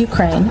invades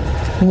Ukraine,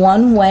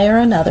 one way or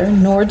another,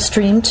 Nord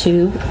Stream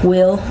 2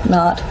 will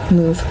not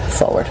move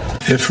forward.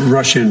 If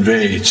Russia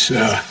invades,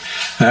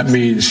 that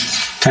means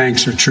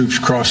tanks or troops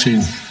crossing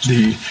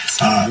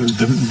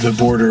the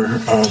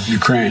border of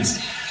Ukraine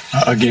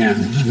again.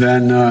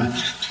 Then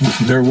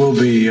there will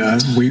be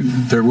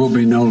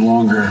no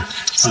longer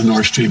a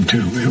Nord Stream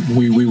 2.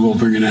 We will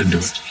bring an end to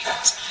it.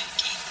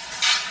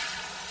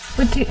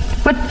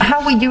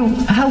 How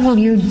will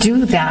you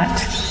do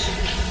that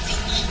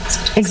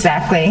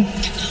exactly,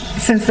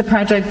 since the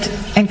project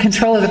and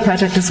control of the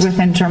project is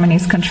within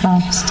Germany's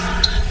control?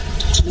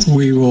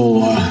 We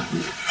will,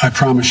 I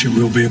promise you,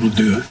 we'll be able to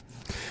do it.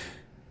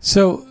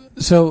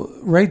 So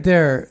right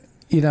there,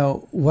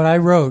 what I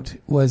wrote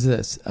was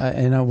this,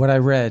 and what I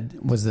read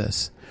was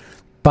this.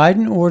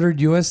 Biden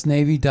ordered U.S.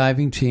 Navy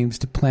diving teams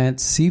to plant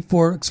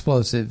C4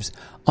 explosives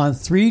on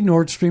 3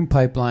 Nord Stream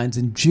pipelines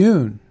in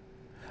June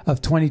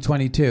of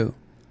 2022,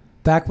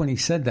 back when he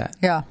said that.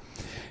 Yeah.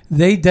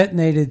 They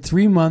detonated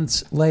 3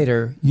 months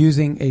later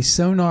using a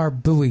sonar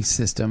buoy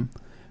system,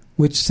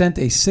 which sent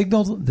a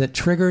signal that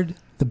triggered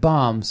the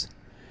bombs,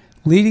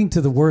 leading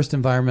to the worst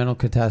environmental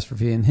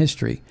catastrophe in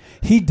history.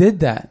 He did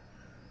that.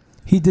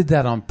 He did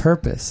that on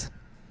purpose.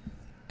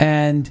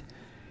 And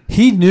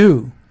he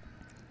knew.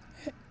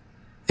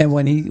 And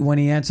when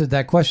he answered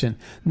that question.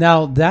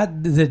 Now,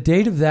 the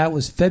date of that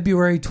was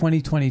February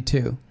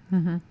 2022.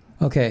 Mm-hmm.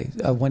 Okay,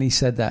 when he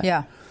said that.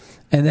 Yeah.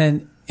 And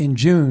then in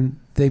June,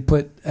 they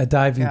put a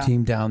diving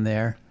team down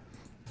there.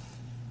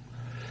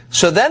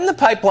 So then the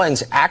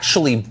pipelines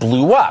actually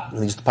blew up.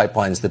 These are the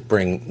pipelines that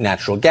bring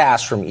natural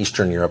gas from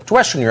Eastern Europe to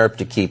Western Europe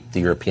to keep the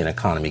European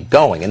economy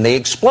going. And they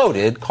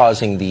exploded,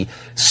 causing the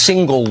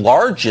single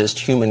largest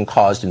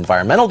human-caused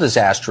environmental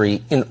disaster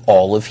in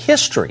all of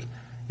history.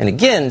 And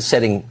again,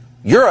 setting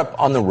Europe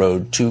on the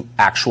road to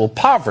actual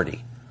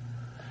poverty.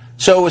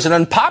 So it was an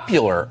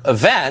unpopular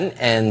event,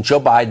 and Joe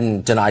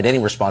Biden denied any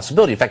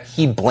responsibility. In fact,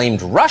 he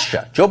blamed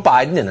Russia. Joe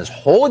Biden and his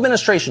whole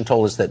administration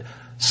told us that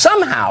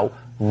somehow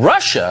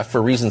Russia,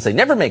 for reasons they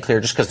never made clear,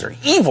 just because they're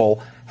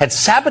evil, had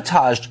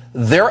sabotaged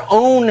their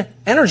own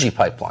energy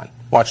pipeline.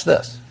 Watch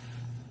this.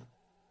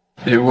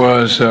 It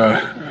was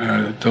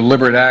a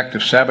deliberate act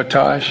of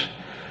sabotage,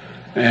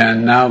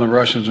 and now the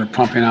Russians are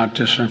pumping out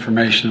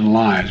disinformation and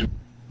lies.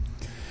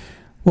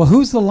 Well,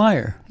 who's the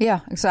liar? Yeah,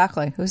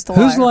 exactly. Who's the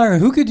liar? Who's the liar?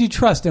 Who could you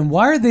trust? And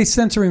why are they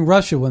censoring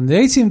Russia when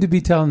they seem to be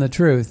telling the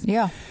truth?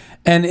 Yeah.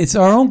 And it's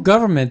our own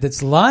government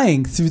that's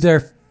lying through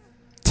their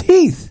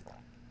teeth.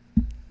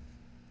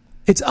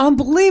 It's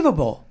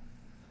unbelievable.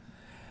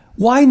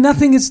 Why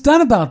nothing is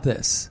done about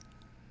this?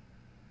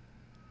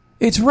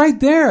 It's right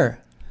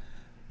there.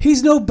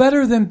 He's no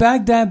better than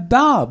Baghdad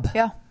Bob.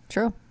 Yeah,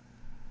 true.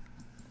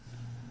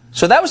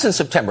 So that was in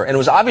September, and it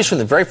was obvious from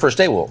the very first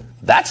day, well,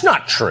 that's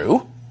not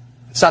true.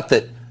 It's not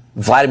that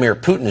Vladimir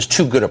Putin is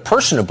too good a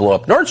person to blow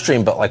up Nord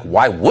Stream, but,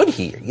 why would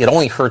he? It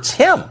only hurts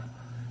him.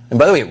 And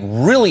by the way, it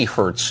really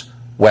hurts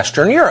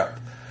Western Europe.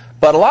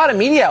 But a lot of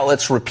media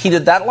outlets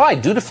repeated that lie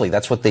dutifully.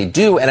 That's what they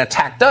do, and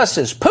attacked us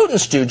as Putin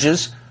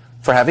stooges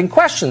for having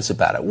questions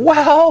about it.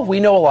 Well, we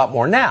know a lot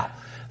more now.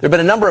 There have been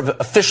a number of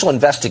official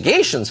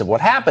investigations of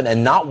what happened,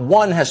 and not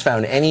one has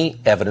found any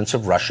evidence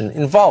of Russian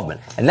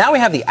involvement. And now we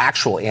have the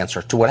actual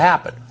answer to what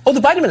happened. Oh, the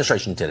Biden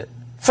administration did it.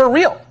 For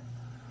real.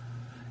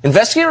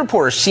 Investigative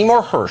reporter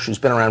Seymour Hersh, who's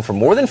been around for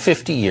more than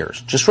 50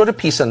 years, just wrote a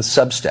piece on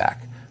Substack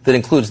that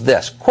includes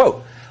this,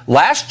 quote,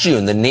 last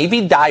June, the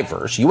Navy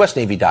divers, U.S.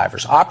 Navy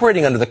divers,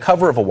 operating under the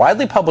cover of a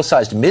widely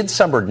publicized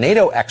midsummer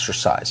NATO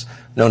exercise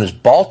known as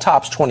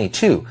Baltops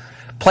 22,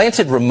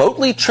 planted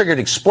remotely triggered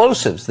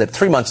explosives that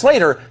 3 months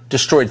later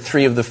destroyed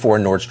 3 of the 4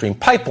 Nord Stream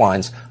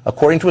pipelines,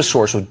 according to a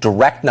source with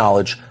direct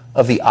knowledge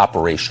of the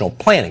operational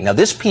planning. Now,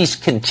 this piece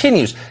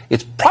continues.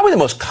 It's probably the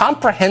most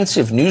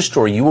comprehensive news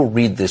story you will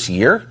read this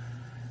year.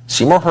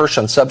 Seymour Hersh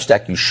on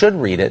Substack, you should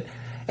read it.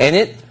 And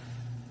it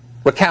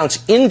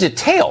recounts in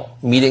detail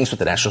meetings with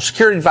the National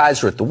Security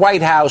Advisor at the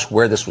White House,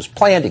 where this was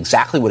planned,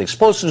 exactly what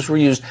explosives were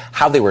used,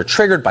 how they were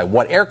triggered, by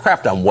what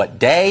aircraft, on what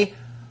day.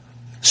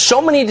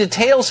 So many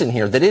details in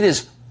here that it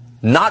is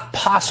not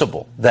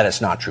possible that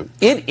it's not true.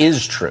 It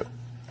is true.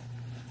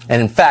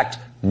 And in fact,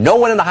 no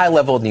one in the high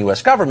level of the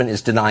U.S. government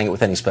is denying it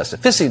with any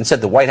specificity, and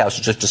said the White House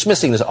is just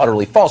dismissing this as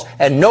utterly false,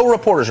 and no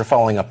reporters are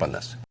following up on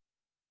this.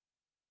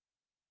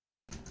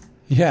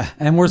 Yeah,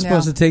 and we're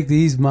supposed to take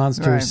these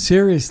monsters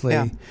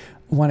seriously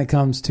when it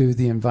comes to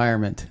the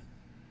environment.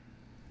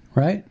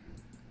 Right?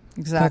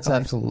 Exactly. That's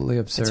absolutely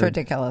absurd. It's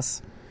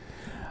ridiculous.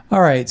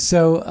 All right,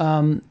 so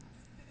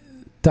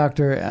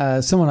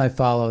someone I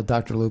follow,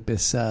 Dr.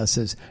 Lupus,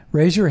 says,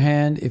 raise your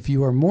hand if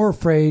you are more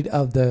afraid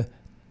of the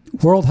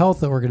World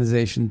Health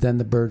Organization than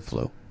the bird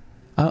flu.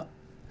 All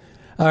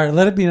right,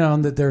 let it be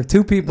known that there are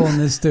 2 people in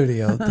this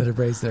studio that have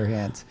raised their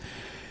hands.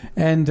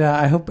 And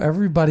I hope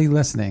everybody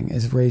listening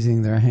is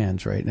raising their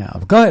hands right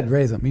now. Go ahead,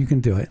 raise them. You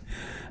can do it.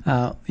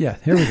 Yeah,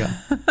 here we go.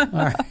 All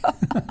right.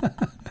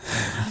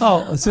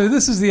 Oh, so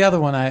this is the other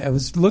one I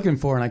was looking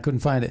for and I couldn't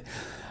find it.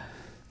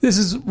 This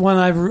is one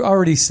I've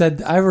already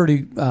said. I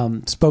already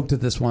spoke to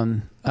this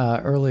one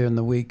earlier in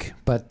the week,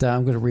 but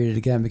I'm going to read it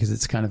again because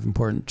it's kind of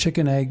important.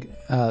 Chicken egg.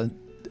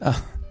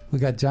 We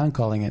got John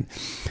calling in.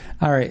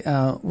 All right,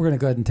 we're going to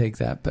go ahead and take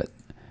that, but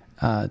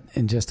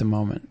in just a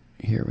moment.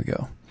 Here we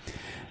go.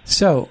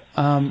 So,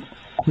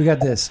 we got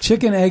this.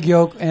 Chicken egg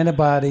yolk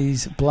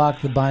antibodies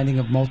block the binding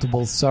of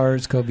multiple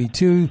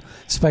SARS-CoV-2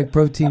 spike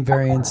protein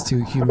variants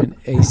to human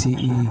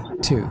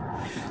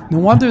ACE2. No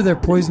wonder they're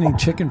poisoning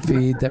chicken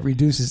feed that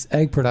reduces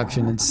egg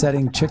production and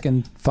setting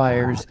chicken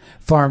farms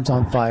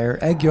on fire.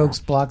 Egg yolks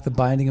block the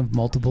binding of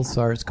multiple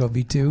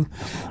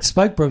SARS-CoV-2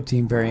 spike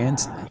protein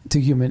variants to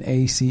human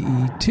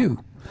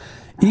ACE2.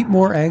 Eat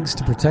more eggs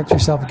to protect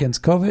yourself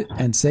against COVID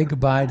and say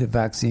goodbye to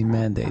vaccine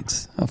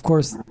mandates. Of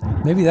course,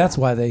 maybe that's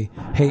why they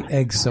hate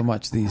eggs so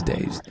much these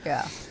days.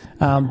 Yeah.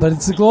 But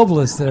it's the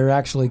globalists that are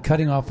actually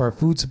cutting off our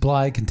food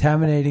supply,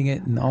 contaminating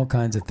it, and all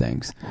kinds of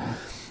things.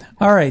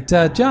 All right,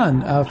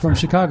 John from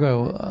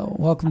Chicago,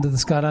 welcome to the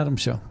Scott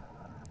Adams Show.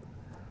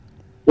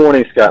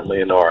 Morning, Scott and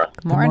Leonora.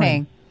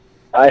 Morning.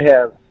 I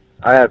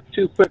have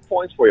 2 quick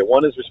points for you.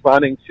 One is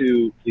responding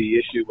to the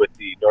issue with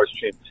the Nord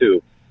Stream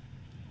 2.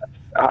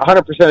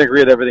 100% agree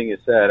with everything you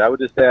said. I would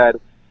just add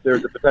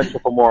there's a potential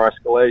for more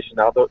escalation.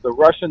 Now, the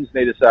Russians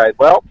may decide,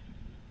 well,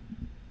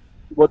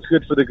 what's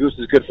good for the goose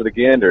is good for the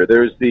gander.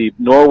 There's the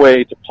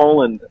Norway to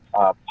Poland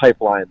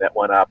pipeline that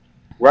went up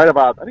right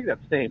about, I think that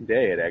same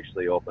day it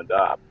actually opened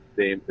up,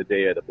 the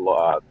day of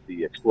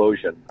the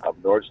explosion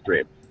of Nord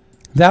Stream.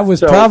 That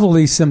was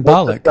probably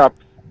symbolic. Well,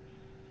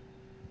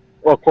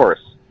 of course.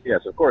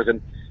 Yes, of course.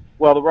 And,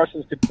 well, the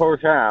Russians could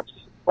perhaps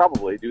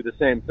probably do the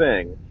same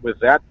thing with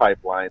that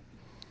pipeline,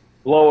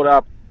 blow it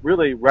up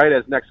really right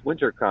as next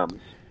winter comes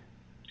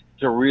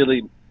to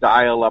really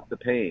dial up the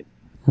pain.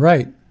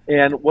 Right.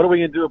 And what are we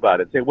going to do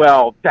about it? Say,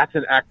 well, that's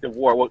an act of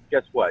war. Well,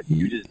 guess what?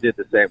 You just did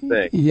the same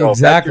thing. Yeah, so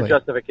exactly. If that's your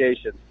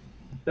justification,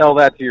 tell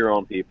that to your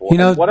own people. You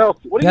know, and what else?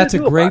 What are that's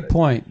you a do great about it?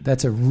 point.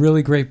 That's a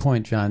really great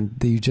point, John,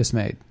 that you just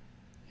made.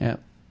 Yeah.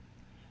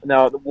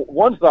 Now,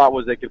 one thought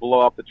was they could blow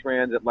up the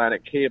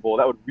transatlantic cable.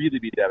 That would really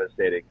be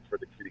devastating for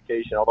the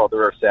communication, although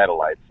there are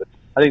satellites. But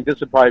I think this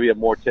would probably be a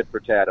more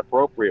tit-for-tat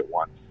appropriate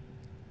one.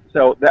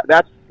 So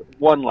that's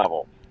one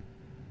level.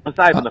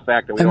 Aside from the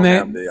fact that we don't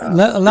have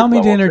the... allow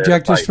me to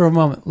interject just for a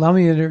moment. Allow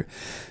me to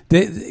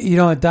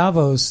at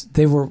Davos,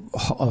 they were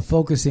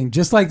focusing,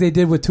 just like they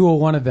did with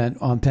 201 event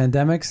on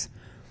pandemics.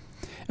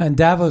 And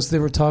Davos, they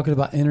were talking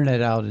about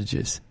internet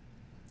outages.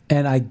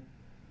 And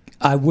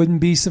I wouldn't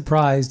be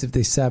surprised if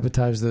they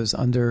sabotage those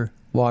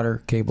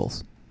underwater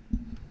cables.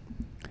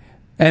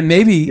 And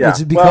maybe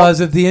it's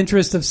because of the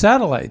interest of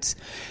satellites.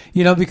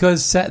 You know,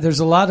 because there's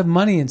a lot of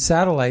money in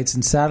satellites,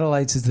 and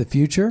satellites is the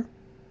future.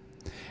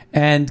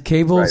 And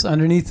cables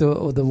underneath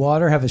the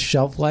water have a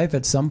shelf life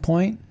at some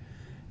point.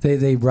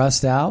 They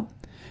rust out.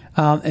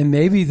 And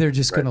maybe they're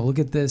just going to look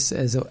at this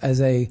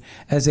as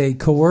a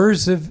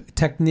coercive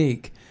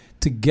technique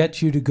to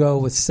get you to go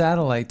with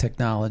satellite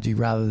technology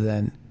rather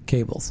than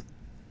cables.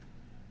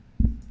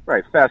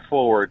 Right. Fast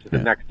forward to the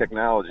next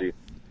technology.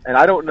 And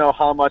I don't know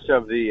how much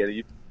of the, and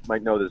you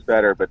might know this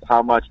better, but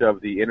how much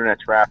of the internet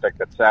traffic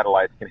that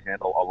satellites can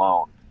handle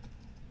alone,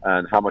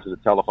 and how much of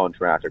the telephone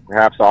traffic.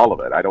 Perhaps all of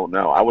it. I don't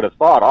know. I would have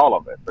thought all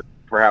of it, but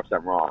perhaps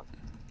I'm wrong.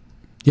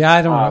 Yeah,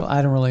 I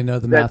don't really know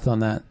the math on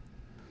that.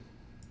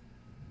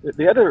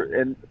 The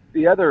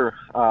other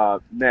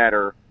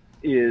matter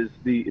is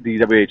the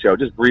WHO.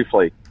 Just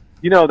briefly,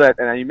 you know that,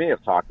 and you may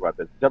have talked about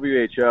this.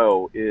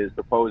 WHO is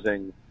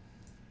proposing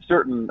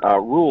certain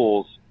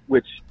rules,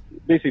 which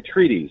basically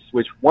treaties,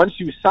 which once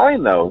you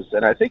sign those,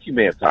 and I think you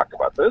may have talked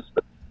about this,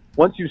 but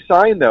once you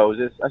sign those,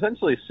 it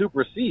essentially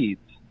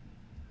supersedes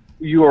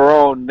your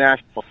own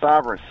national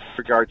sovereignty with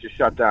regard to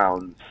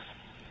shutdowns,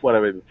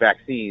 whatever,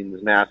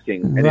 vaccines,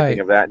 masking, anything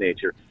of that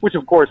nature, which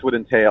of course would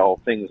entail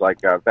things like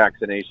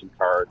vaccination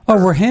cards.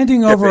 Oh, we're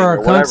handing over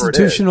our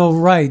constitutional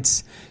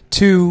rights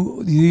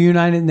to the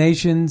United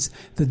Nations,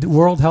 the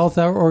World Health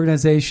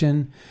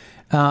Organization,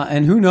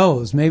 and who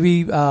knows,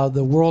 maybe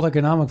the World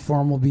Economic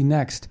Forum will be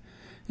next,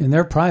 and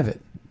they're private.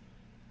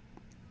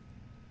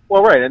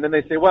 Well, right, and then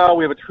they say, well,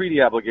 we have a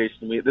treaty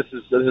obligation. This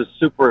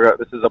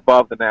is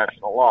above the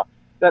national law.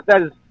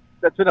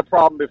 That's been a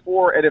problem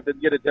before, and if they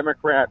get a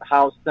Democrat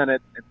House,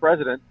 Senate, and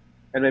President,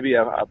 and maybe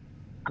a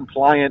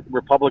compliant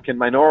Republican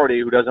minority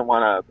who doesn't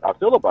want a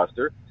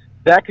filibuster,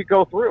 that could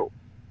go through.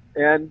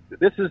 And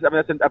that's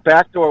a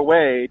backdoor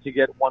way to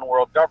get one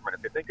world government,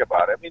 if you think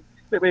about it. I mean,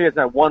 maybe it's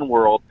not one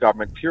world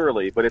government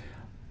purely, but it's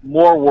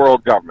more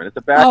world government. It's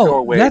a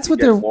backdoor way to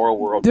get more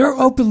world government.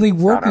 They're openly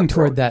working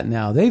toward that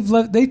now.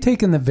 They've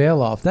taken the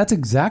veil off. That's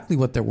exactly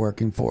what they're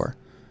working for.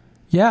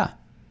 Yeah.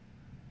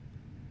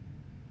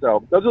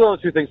 So those are the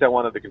only two things I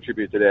wanted to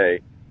contribute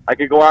today. I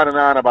could go on and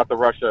on about the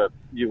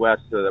Russia-U.S.,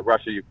 the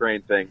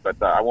Russia-Ukraine thing, but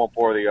I won't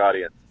bore the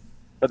audience.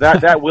 But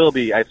that will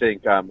be, I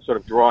think, sort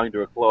of drawing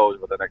to a close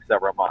for the next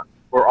several months.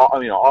 We're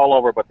all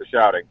over but the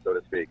shouting, so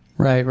to speak.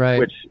 Right.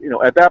 Which,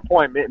 at that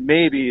point,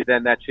 maybe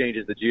then that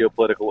changes the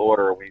geopolitical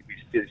order, and we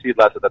see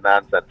less of the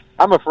nonsense.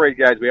 I'm afraid,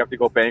 guys, we have to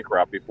go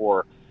bankrupt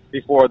before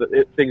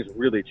things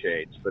really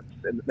change. But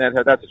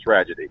that's a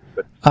tragedy.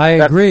 But I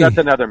agree. That's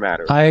another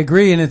matter. I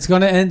agree, and it's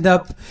going to end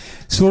up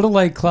sort of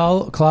like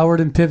Cloward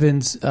and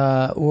Pivens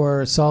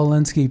or Saul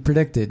Alinsky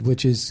predicted,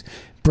 which is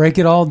break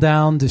it all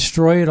down,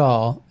 destroy it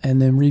all,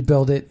 and then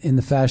rebuild it in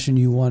the fashion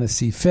you want to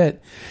see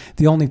fit.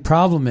 The only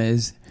problem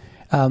is,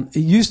 it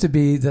used to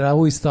be that I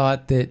always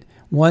thought that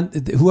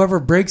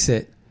whoever breaks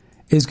it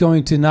is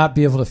going to not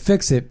be able to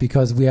fix it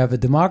because we have a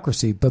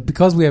democracy. But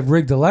because we have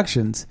rigged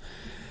elections,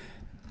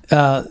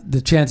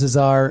 the chances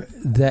are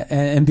that,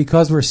 and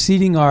because we're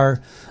ceding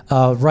our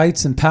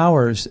rights and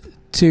powers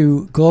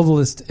to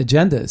globalist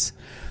agendas,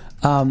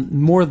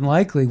 more than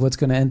likely what's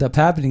going to end up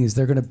happening is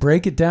they're going to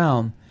break it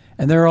down,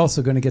 and they're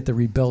also going to get to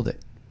rebuild it.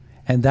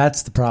 And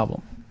that's the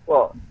problem.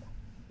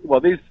 Well,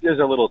 these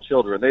are little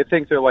children. They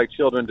think they're like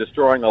children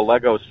destroying a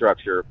Lego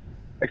structure,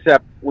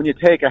 except when you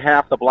take a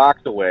half the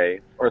blocks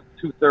away or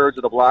 2/3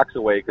 of the blocks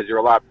away because you're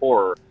a lot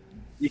poorer,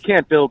 you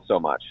can't build so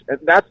much. And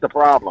that's the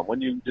problem. When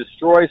you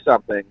destroy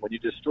something, when you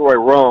destroy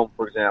Rome,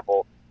 for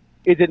example,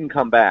 it didn't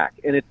come back.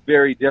 And it's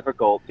very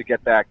difficult to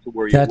get back to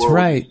where you That's were.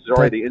 right. You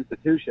destroy the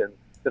institution,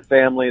 the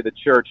family, the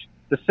church,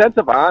 the sense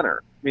of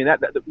honor. I mean,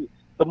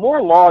 the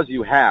more laws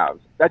you have,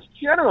 that's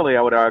generally,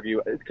 I would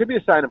argue, it could be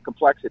a sign of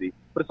complexity,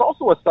 but it's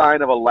also a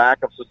sign of a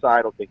lack of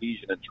societal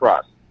cohesion and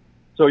trust.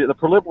 So the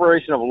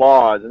proliferation of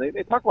laws, and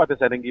they talk about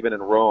this, I think, even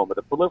in Rome, but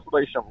the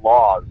proliferation of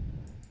laws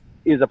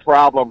is a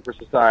problem for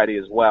society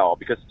as well,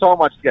 because so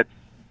much gets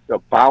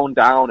bound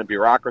down in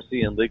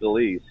bureaucracy and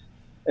legalese,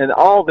 and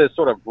all this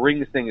sort of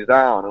brings things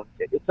down.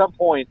 At some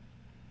point,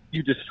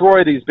 you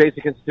destroy these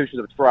basic institutions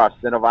of trust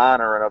and of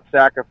honor and of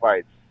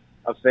sacrifice,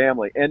 of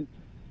family, and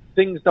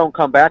things don't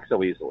come back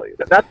so easily.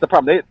 That's the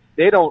problem.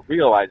 They don't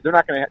realize they're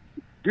not going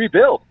to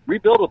rebuild.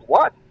 Rebuild with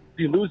what? If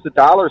you lose the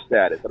dollar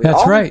status. I mean,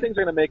 That's all right. these things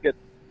are going to make it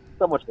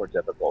so much more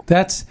difficult.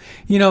 That's,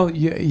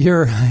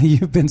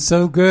 you've been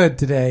so good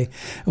today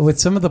with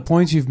some of the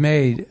points you've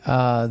made.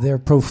 They're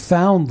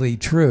profoundly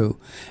true,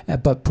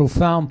 but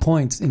profound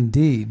points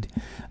indeed.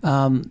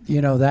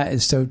 That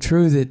is so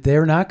true that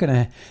they're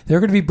going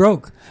to be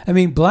broke. I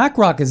mean,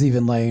 BlackRock is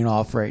even laying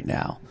off right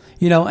now,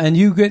 and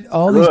you get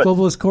all these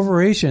globalist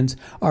corporations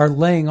are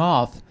laying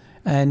off,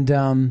 and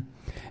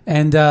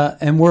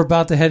we're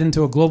about to head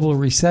into a global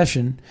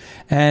recession.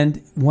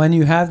 And when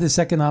you have this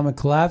economic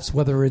collapse,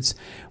 whether it's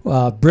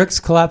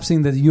BRICS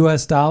collapsing the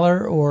U.S.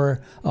 dollar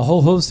or a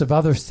whole host of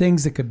other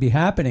things that could be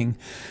happening,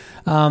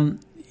 and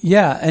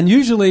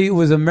usually it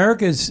was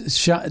America's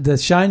the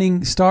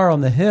shining star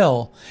on the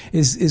hill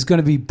is going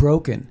to be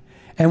broken.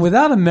 And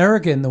without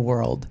America in the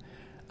world,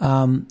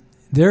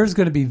 there's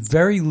going to be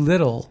very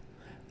little,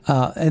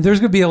 and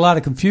there's going to be a lot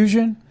of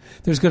confusion.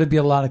 There's going to be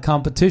a lot of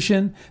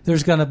competition.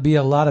 There's going to be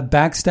a lot of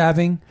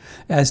backstabbing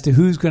as to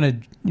who's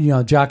going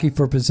to, jockey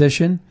for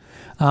position.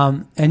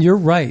 And you're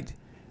right.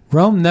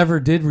 Rome never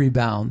did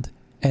rebound,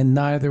 and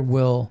neither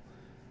will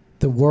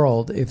the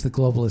world if the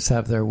globalists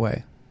have their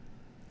way.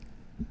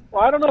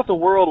 Well, I don't know if the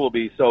world will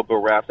be so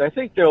bereft. I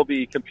think there will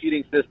be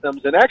competing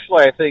systems, and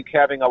actually, I think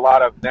having a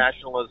lot of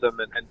nationalism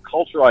and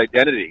cultural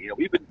identity.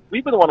 We've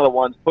been one of the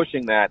ones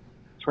pushing that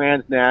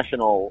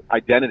transnational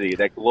identity,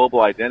 that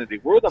global identity.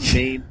 We're the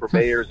main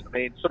purveyors and the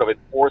main sort of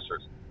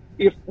enforcers.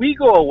 If we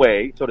go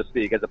away, so to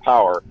speak, as a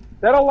power,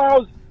 that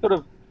allows sort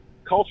of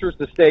cultures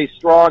to stay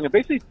strong and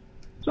basically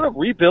sort of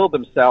rebuild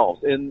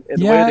themselves in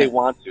the way they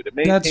want to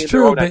maintain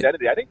their own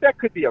identity. I think that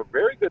could be a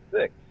very good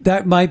thing.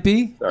 That might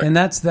be, and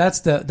that's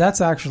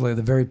actually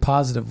the very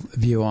positive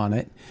view on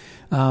it.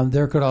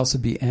 There could also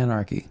be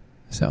anarchy,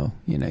 so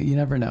you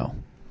never know.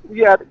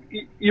 Yeah,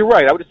 you're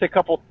right. I would just say a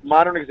couple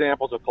modern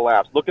examples of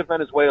collapse. Look at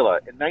Venezuela.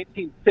 In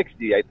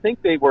 1960, I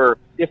think they were,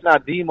 if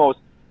not the most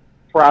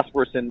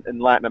prosperous in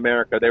Latin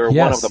America, they were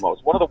one of the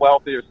most. One of the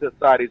wealthier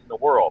societies in the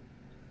world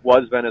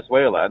was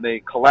Venezuela, and they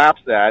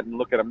collapsed that, and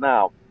look at them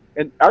now.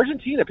 And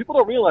Argentina, people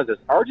don't realize this,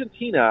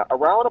 Argentina,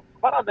 around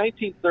about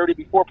 1930,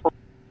 before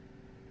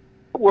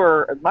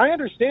my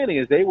understanding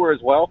is they were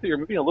as wealthy or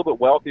maybe a little bit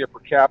wealthier per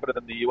capita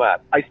than the U.S.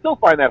 I still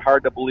find that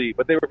hard to believe,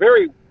 but they were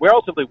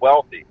relatively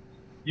wealthy.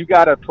 You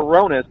got a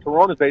Peronist.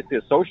 Peron is basically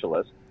a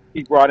socialist.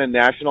 He brought in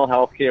national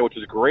health care, which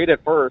was great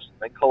at first,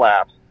 then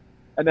collapsed.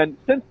 And then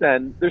since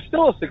then, they're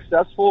still a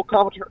successful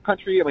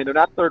country. I mean, they're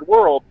not third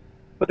world,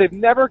 but they've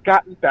never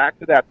gotten back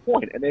to that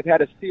point. And they've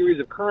had a series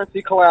of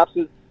currency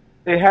collapses.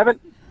 They haven't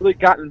really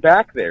gotten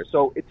back there.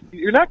 So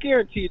you're not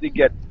guaranteed to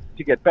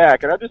get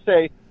back. And I'll just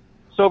say,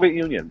 Soviet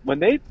Union, when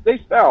they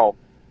fell,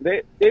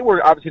 they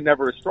were obviously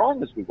never as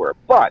strong as we were,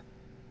 but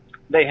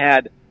they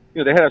had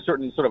a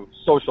certain sort of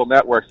social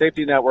network,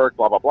 safety network,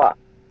 blah, blah, blah.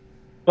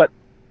 But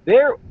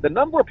the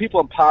number of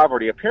people in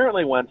poverty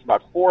apparently went from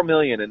about 4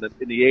 million in the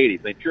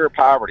 80s, in pure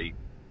poverty,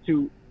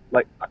 to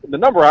like the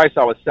number I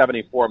saw was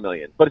 74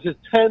 million, but it's just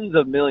tens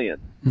of millions.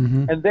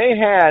 Mm-hmm. And they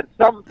had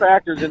some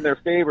factors in their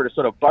favor to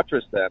sort of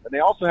buttress them. And they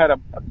also had a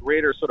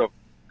greater sort of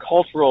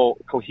cultural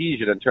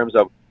cohesion in terms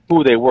of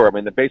who they were. I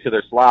mean, basically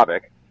they're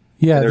Slavic.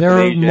 Yeah,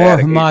 they're more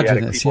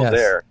homogenous, yes.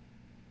 There.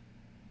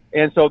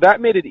 And so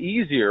that made it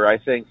easier, I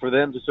think, for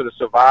them to sort of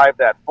survive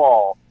that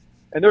fall.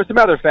 And there were some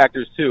other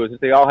factors too.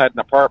 Since they all had an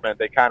apartment,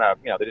 they kind of,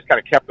 they just kind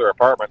of kept their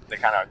apartment. They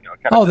kind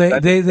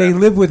of, they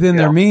lived within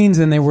their means,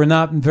 and they were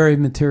not very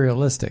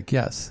materialistic.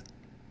 Yes.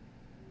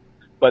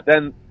 But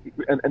then,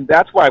 and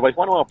that's why, like,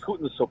 one of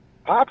Putin is so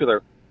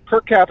popular.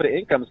 Per capita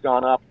income's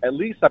gone up at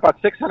least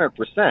about 600%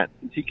 since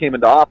he came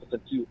into office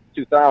in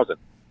 2000,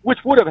 which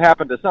would have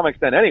happened to some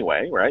extent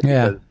anyway, right?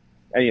 Yeah.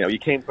 Because you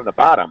came from the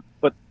bottom,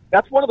 but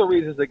that's one of the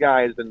reasons the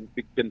guy has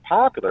been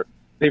popular.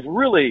 They've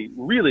really,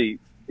 really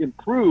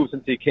improved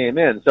since he came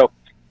in. So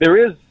there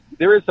is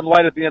some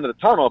light at the end of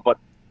the tunnel, but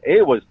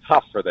it was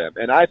tough for them,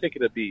 and I think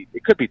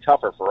it could be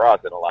tougher for us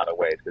in a lot of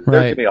ways because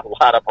there's going to be a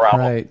lot of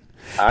problems. Right.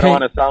 I don't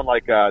want to sound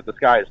like the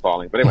sky is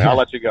falling, but anyway, I'll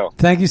let you go.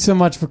 Thank you so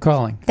much for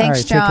calling.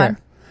 Thanks, all right, John. Take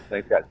care.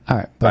 Thanks, guys. All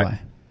right, bye-bye.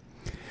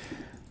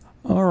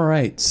 All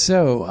right,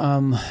 so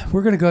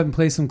we're going to go ahead and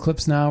play some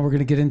clips now. We're going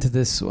to get into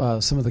this,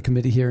 some of the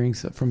committee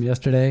hearings from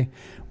yesterday.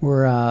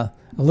 We're a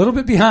little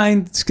bit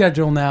behind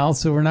schedule now,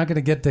 so we're not going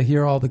to get to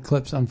hear all the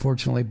clips,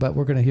 unfortunately, but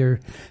we're going to hear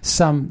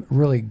some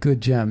really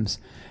good gems.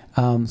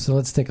 So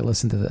let's take a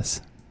listen to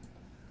this.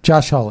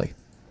 Josh Hawley.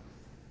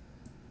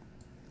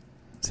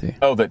 See.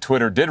 Know that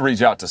Twitter did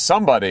reach out to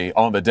somebody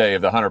on the day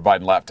of the Hunter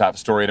Biden laptop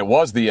story, and it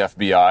was the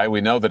FBI. We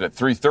know that at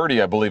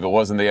 3:30, I believe it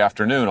was in the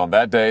afternoon on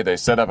that day, they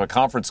set up a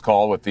conference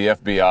call with the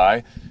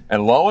FBI,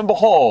 and lo and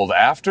behold,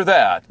 after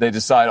that, they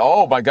decide,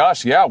 oh my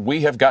gosh, yeah,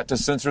 we have got to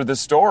censor this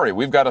story.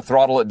 We've got to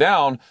throttle it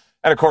down.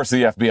 And of course,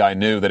 the FBI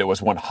knew that it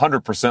was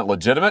 100%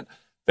 legitimate.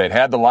 They'd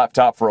had the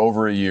laptop for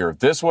over a year.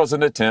 This was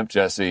an attempt,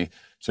 Jesse,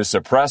 to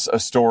suppress a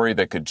story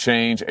that could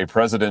change a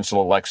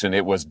presidential election.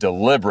 It was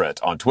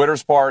deliberate on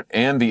Twitter's part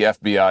and the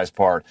FBI's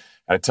part.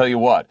 And I tell you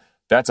what,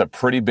 that's a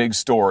pretty big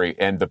story,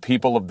 and the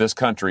people of this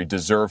country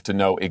deserve to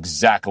know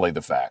exactly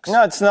the facts.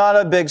 No, it's not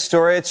a big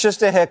story. It's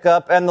just a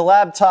hiccup, and the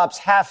laptop's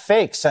half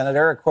fake,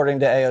 Senator, according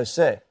to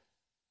AOC.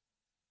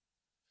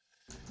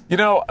 You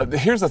know,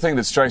 here's the thing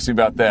that strikes me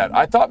about that.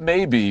 I thought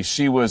maybe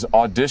she was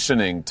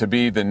auditioning to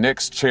be the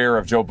next chair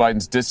of Joe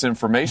Biden's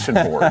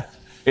disinformation board.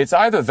 It's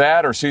either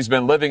that or she's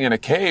been living in a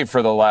cave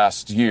for the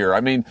last year. I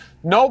mean,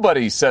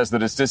 nobody says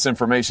that it's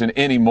disinformation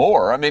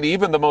anymore. I mean,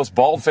 even the most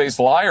bald-faced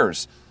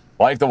liars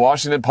like the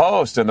Washington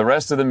Post and the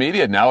rest of the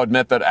media now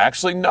admit that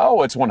actually,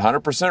 no, it's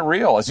 100%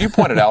 real. As you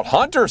pointed out,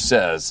 Hunter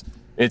says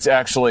it's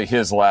actually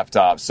his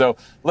laptop. So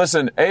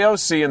listen,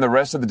 AOC and the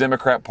rest of the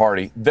Democrat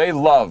Party, they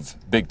love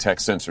big tech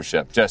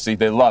censorship. Jesse,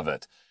 they love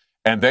it.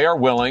 And they are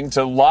willing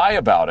to lie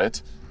about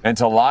it and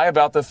to lie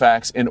about the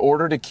facts in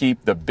order to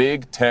keep the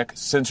big tech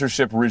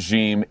censorship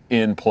regime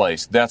in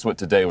place. That's what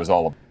today was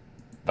all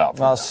about.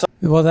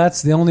 Well,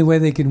 that's the only way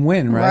they can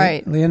win,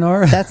 right,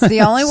 Leonora? That's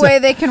the only way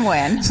they can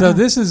win. So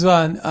this is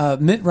on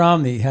Mitt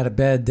Romney had a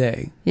bad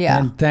day. Yeah.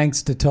 And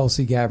thanks to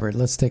Tulsi Gabbard.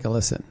 Let's take a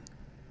listen.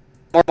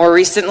 More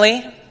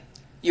recently,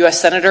 U.S.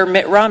 Senator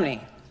Mitt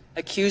Romney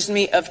accused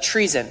me of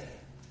treason,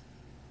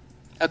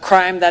 a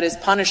crime that is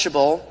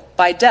punishable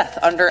by death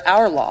under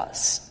our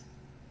laws.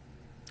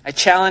 I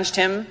challenged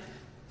him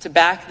to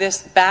back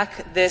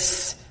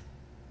this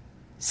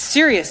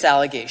serious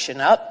allegation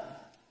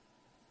up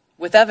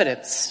with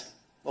evidence.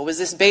 What was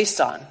this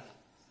based on?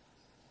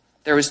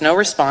 There was no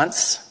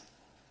response,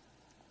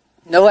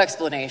 no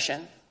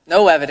explanation,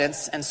 no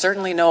evidence, and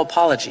certainly no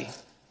apology.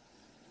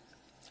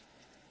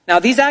 Now,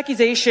 these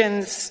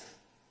accusations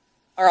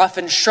are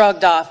often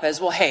shrugged off as,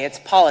 well, hey, it's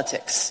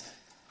politics.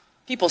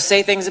 People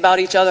say things about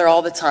each other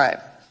all the time.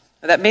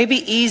 Now, that may be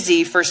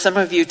easy for some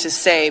of you to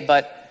say,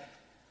 but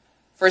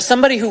for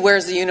somebody who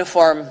wears the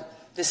uniform,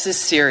 this is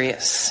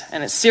serious.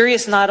 And it's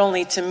serious not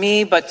only to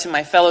me, but to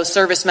my fellow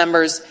service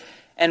members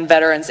and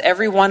veterans,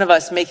 every one of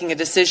us making a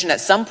decision at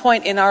some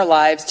point in our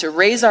lives to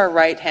raise our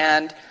right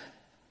hand,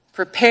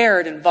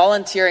 prepared and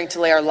volunteering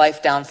to lay our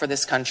life down for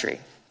this country.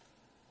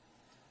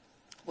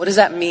 What does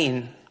that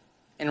mean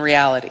in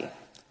reality?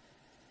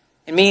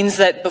 It means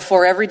that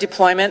before every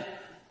deployment,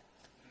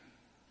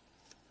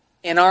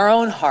 in our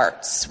own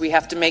hearts, we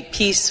have to make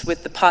peace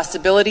with the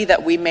possibility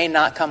that we may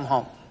not come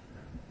home.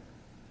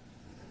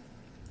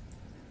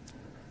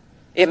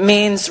 It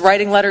means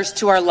writing letters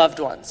to our loved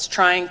ones,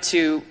 trying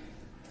to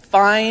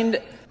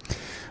find...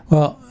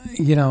 Well,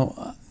 you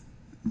know,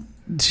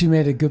 she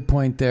made a good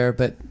point there,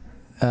 but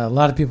a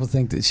lot of people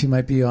think that she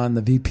might be on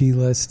the VP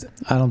list.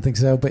 I don't think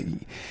so. But,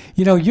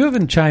 you know, you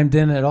haven't chimed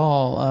in at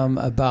all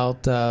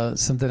about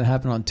something that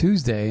happened on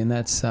Tuesday, and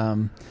that's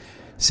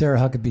Sarah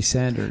Huckabee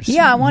Sanders.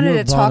 Yeah, I wanted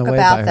to talk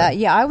about that.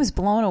 Yeah, I was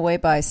blown away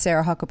by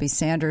Sarah Huckabee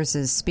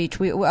Sanders' speech.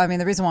 I mean,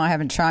 the reason why I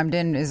haven't chimed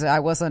in is I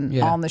wasn't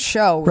on the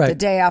show the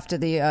day after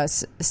the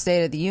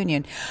State of the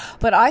Union.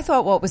 But I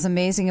thought what was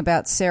amazing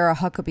about Sarah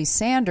Huckabee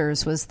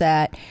Sanders was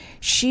that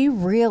she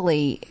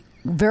really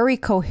very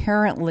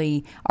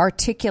coherently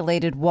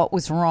articulated what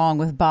was wrong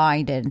with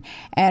Biden,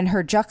 and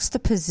her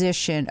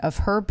juxtaposition of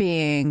her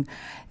being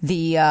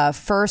the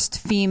first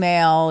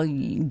female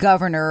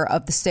governor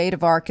of the state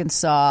of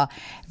Arkansas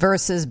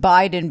versus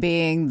Biden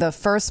being the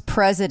first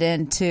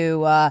president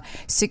to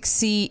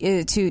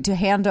succeed to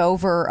hand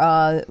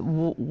over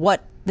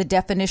what the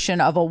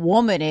definition of a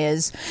woman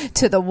is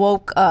to the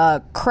woke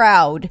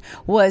crowd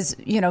was,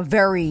 you know,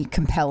 very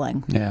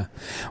compelling. Yeah.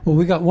 Well,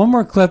 we got one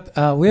more clip.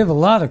 We have a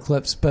lot of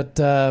clips, but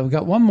we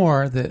got one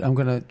more that I'm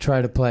going to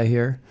try to play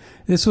here.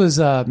 This was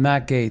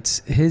Matt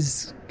Gaetz.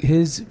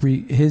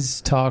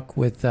 His talk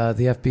with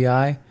the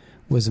FBI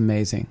was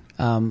amazing.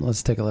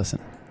 Let's take a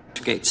listen.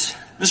 Gaetz.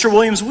 Mr.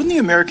 Williams, wouldn't the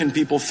American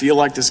people feel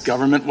like this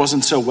government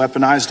wasn't so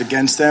weaponized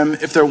against them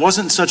if there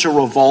wasn't such a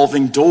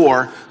revolving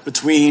door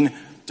between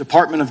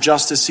Department of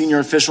Justice senior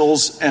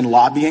officials and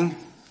lobbying?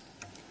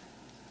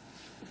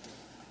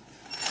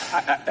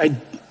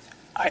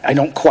 I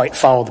don't quite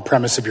follow the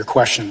premise of your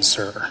question,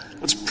 sir.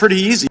 It's pretty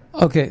easy.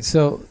 Okay,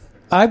 so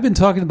I've been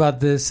talking about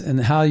this and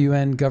how you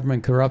end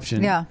government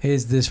corruption. Yeah.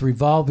 Is this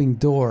revolving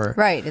door?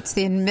 Right. It's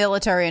the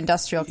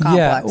military-industrial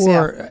complex.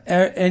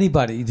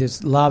 Anybody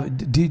just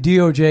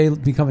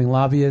DOJ becoming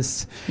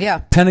lobbyists. Yeah.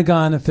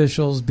 Pentagon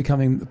officials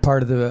becoming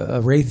part of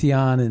the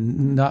Raytheon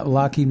and not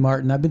Lockheed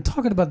Martin. I've been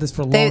talking about this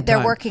for a long time.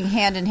 They're working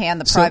hand in hand,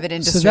 the private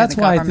industry so that's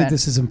and the why government. I think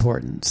this is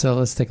important. So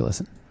let's take a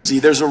listen. See,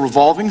 there's a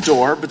revolving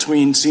door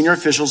between senior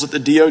officials at the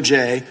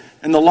DOJ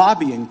and the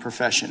lobbying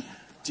profession.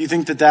 Do you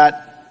think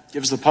that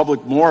gives the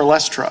public more or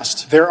less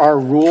trust? There are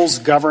rules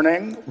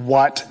governing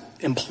what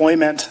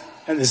employment,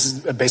 and this is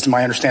based on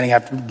my understanding,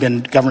 I've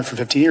been government for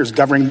 15 years,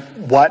 governing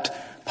what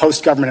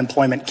post-government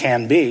employment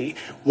can be.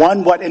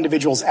 One, what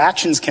individuals'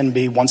 actions can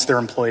be once they're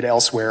employed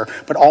elsewhere,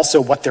 but also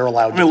what they're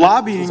allowed to do.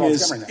 Lobbying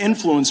is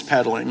influence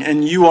peddling,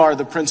 and you are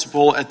the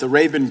principal at the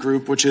Rabin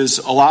Group, which is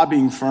a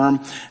lobbying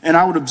firm. And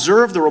I would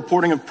observe the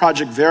reporting of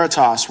Project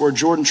Veritas, where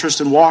Jordan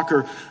Tristan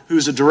Walker,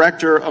 who's a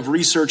director of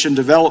research and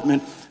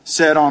development,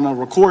 said on a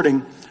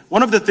recording,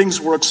 one of the things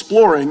we're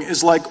exploring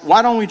is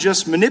why don't we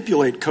just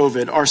manipulate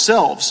COVID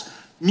ourselves,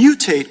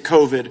 mutate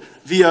COVID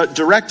via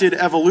directed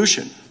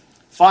evolution?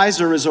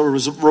 Pfizer is a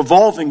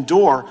revolving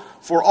door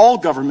for all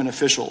government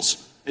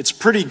officials. It's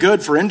pretty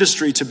good for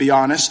industry, to be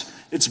honest.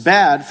 It's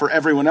bad for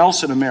everyone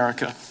else in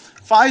America.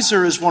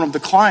 Pfizer is one of the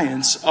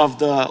clients of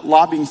the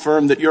lobbying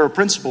firm that you're a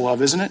principal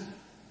of, isn't it?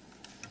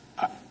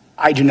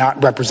 I do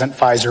not represent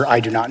Pfizer.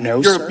 I do not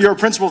know, sir. You're a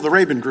principal of the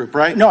Rabin Group,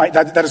 right? No,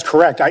 that is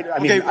correct.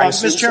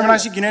 Mr. Chairman, I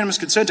seek unanimous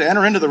consent to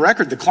enter into the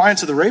record the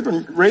clients of the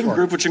Rabin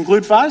Group, which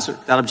include Pfizer.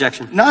 Without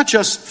objection. Not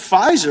just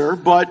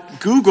Pfizer, but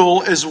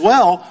Google as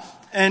well.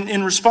 And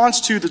in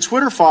response to the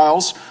Twitter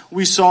files,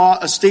 we saw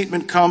a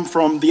statement come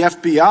from the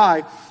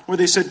FBI where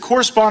they said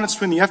correspondence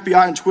between the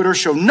FBI and Twitter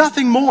show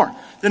nothing more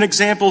than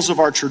examples of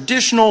our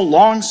traditional,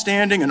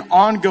 long-standing, and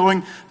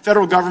ongoing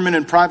federal government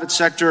and private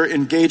sector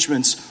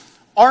engagements.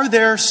 Are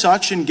there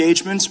such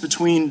engagements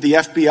between the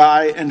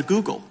FBI and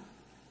Google?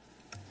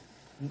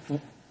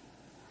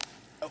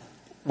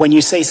 When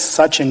you say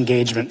such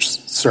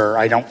engagements, sir,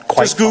 I don't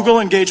quite... Does Google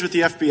engage with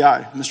the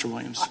FBI, Mr.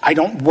 Williams? I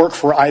don't work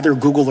for either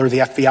Google or the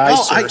FBI,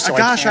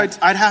 sir.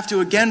 I'd have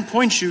to again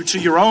point you to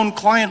your own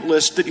client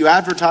list that you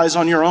advertise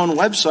on your own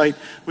website,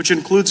 which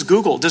includes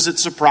Google. Does it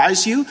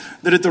surprise you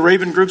that at the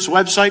Rabin Group's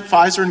website,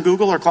 Pfizer and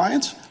Google are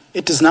clients?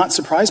 It does not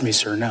surprise me,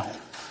 sir, no.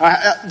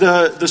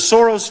 The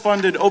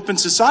Soros-funded Open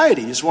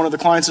Society is one of the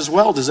clients as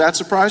well. Does that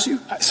surprise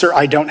you? Sir,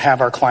 I don't have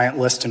our client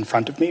list in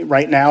front of me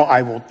right now.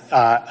 I will,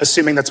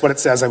 assuming that's what it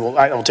says, I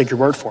will take your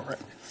word for it.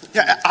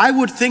 Yeah, I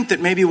would think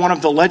that maybe one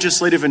of the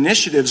legislative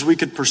initiatives we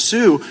could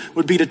pursue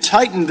would be to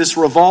tighten this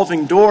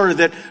revolving door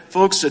that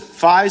folks at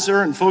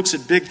Pfizer and folks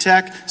at Big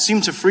Tech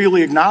seem to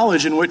freely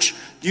acknowledge, in which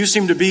you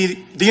seem to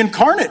be the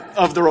incarnate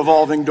of the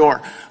revolving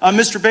door.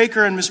 Mr.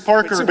 Baker and Ms.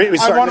 Parker,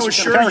 I want to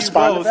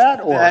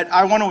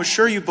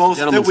assure you both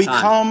that we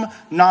come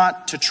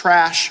not to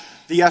trash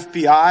the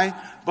FBI,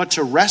 but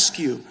to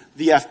rescue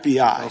the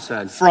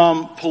FBI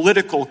from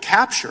political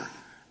capture.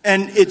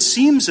 And it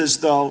seems as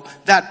though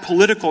that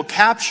political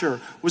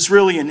capture was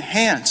really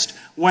enhanced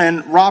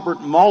when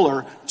Robert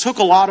Mueller took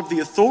a lot of the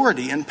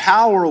authority and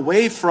power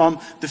away from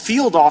the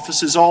field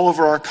offices all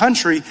over our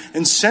country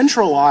and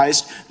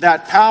centralized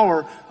that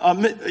power.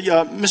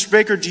 Mr.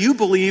 Baker, do you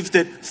believe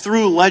that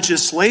through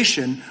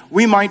legislation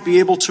we might be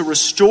able to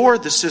restore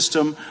the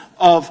system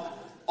of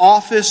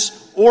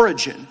office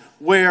origin,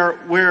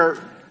 where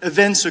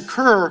events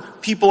occur,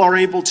 people are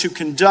able to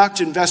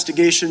conduct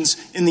investigations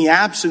in the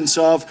absence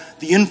of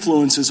the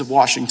influences of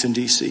Washington,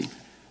 D.C.?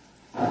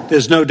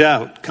 There's no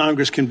doubt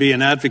Congress can be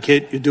an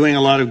advocate. You're doing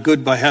a lot of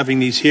good by having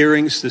these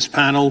hearings, this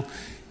panel.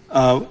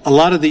 A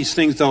lot of these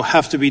things, though,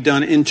 have to be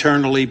done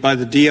internally by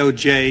the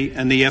DOJ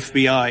and the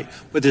FBI.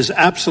 But there's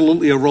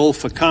absolutely a role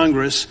for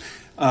Congress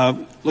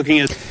looking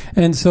at...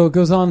 And so it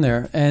goes on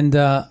there. And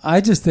I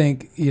just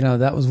think,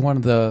 that was one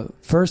of the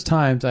first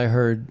times I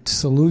heard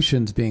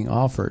solutions being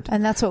offered.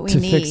 And that's what we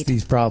need. To fix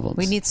these problems.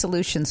 We need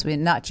solutions. We're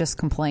not just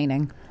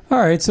complaining. All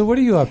right, so what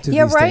are you up to these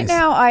days? Right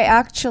now I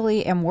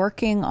actually am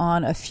working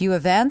on a few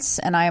events,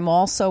 and I am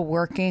also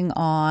working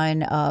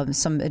on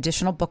some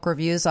additional book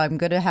reviews. I'm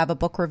going to have a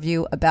book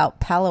review about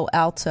Palo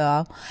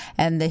Alto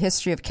and the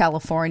history of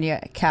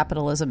California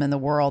capitalism in the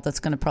world that's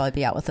going to probably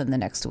be out within the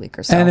next week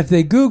or so. And if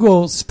they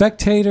Google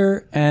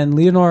Spectator and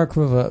Leonora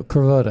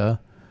Cravota,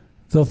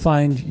 they'll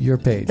find your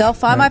page. They'll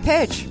find my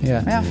page.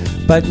 Yeah.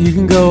 But you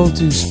can go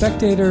to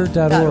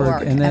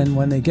spectator.org, and then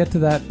when they get to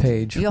that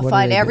page, you'll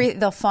find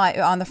they'll find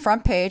on the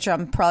front page,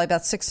 I'm probably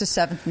about 6th or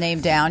 7th name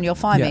down, you'll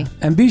find me.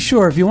 And be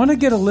sure, if you want to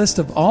get a list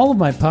of all of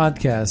my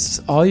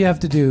podcasts, all you have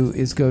to do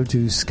is go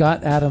to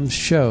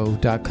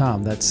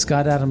scottadamsshow.com. That's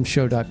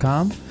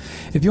scottadamsshow.com.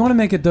 If you want to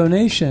make a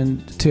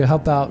donation to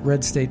help out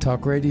Red State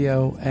Talk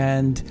Radio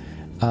and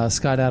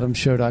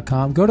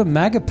scottadamsshow.com, go to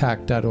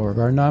magapack.org,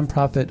 our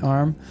nonprofit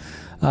arm.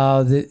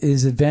 that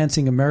is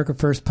advancing America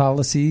First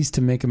policies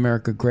to make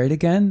America great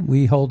again.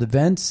 We hold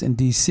events in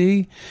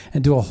D.C.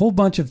 and do a whole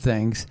bunch of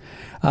things,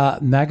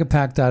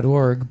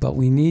 magapack.org, but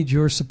we need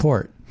your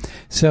support.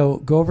 So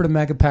go over to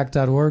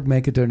magapack.org,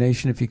 make a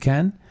donation if you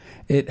can.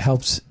 It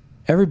helps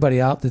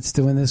everybody out that's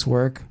doing this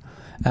work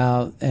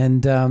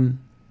and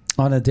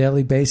on a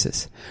daily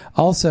basis.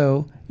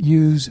 Also,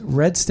 use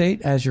Red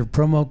State as your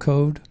promo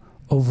code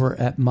over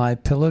at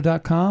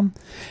mypillow.com.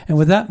 And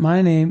with that,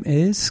 my name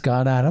is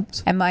Scott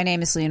Adams. And my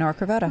name is Leonore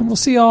Cravetta. And we'll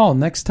see you all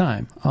next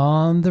time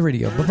on the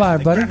radio. Bye-bye,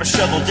 everybody. Grab a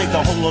shovel, dig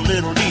the hole a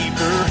little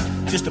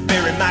deeper, just to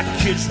bury my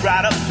kids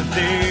right up to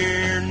there.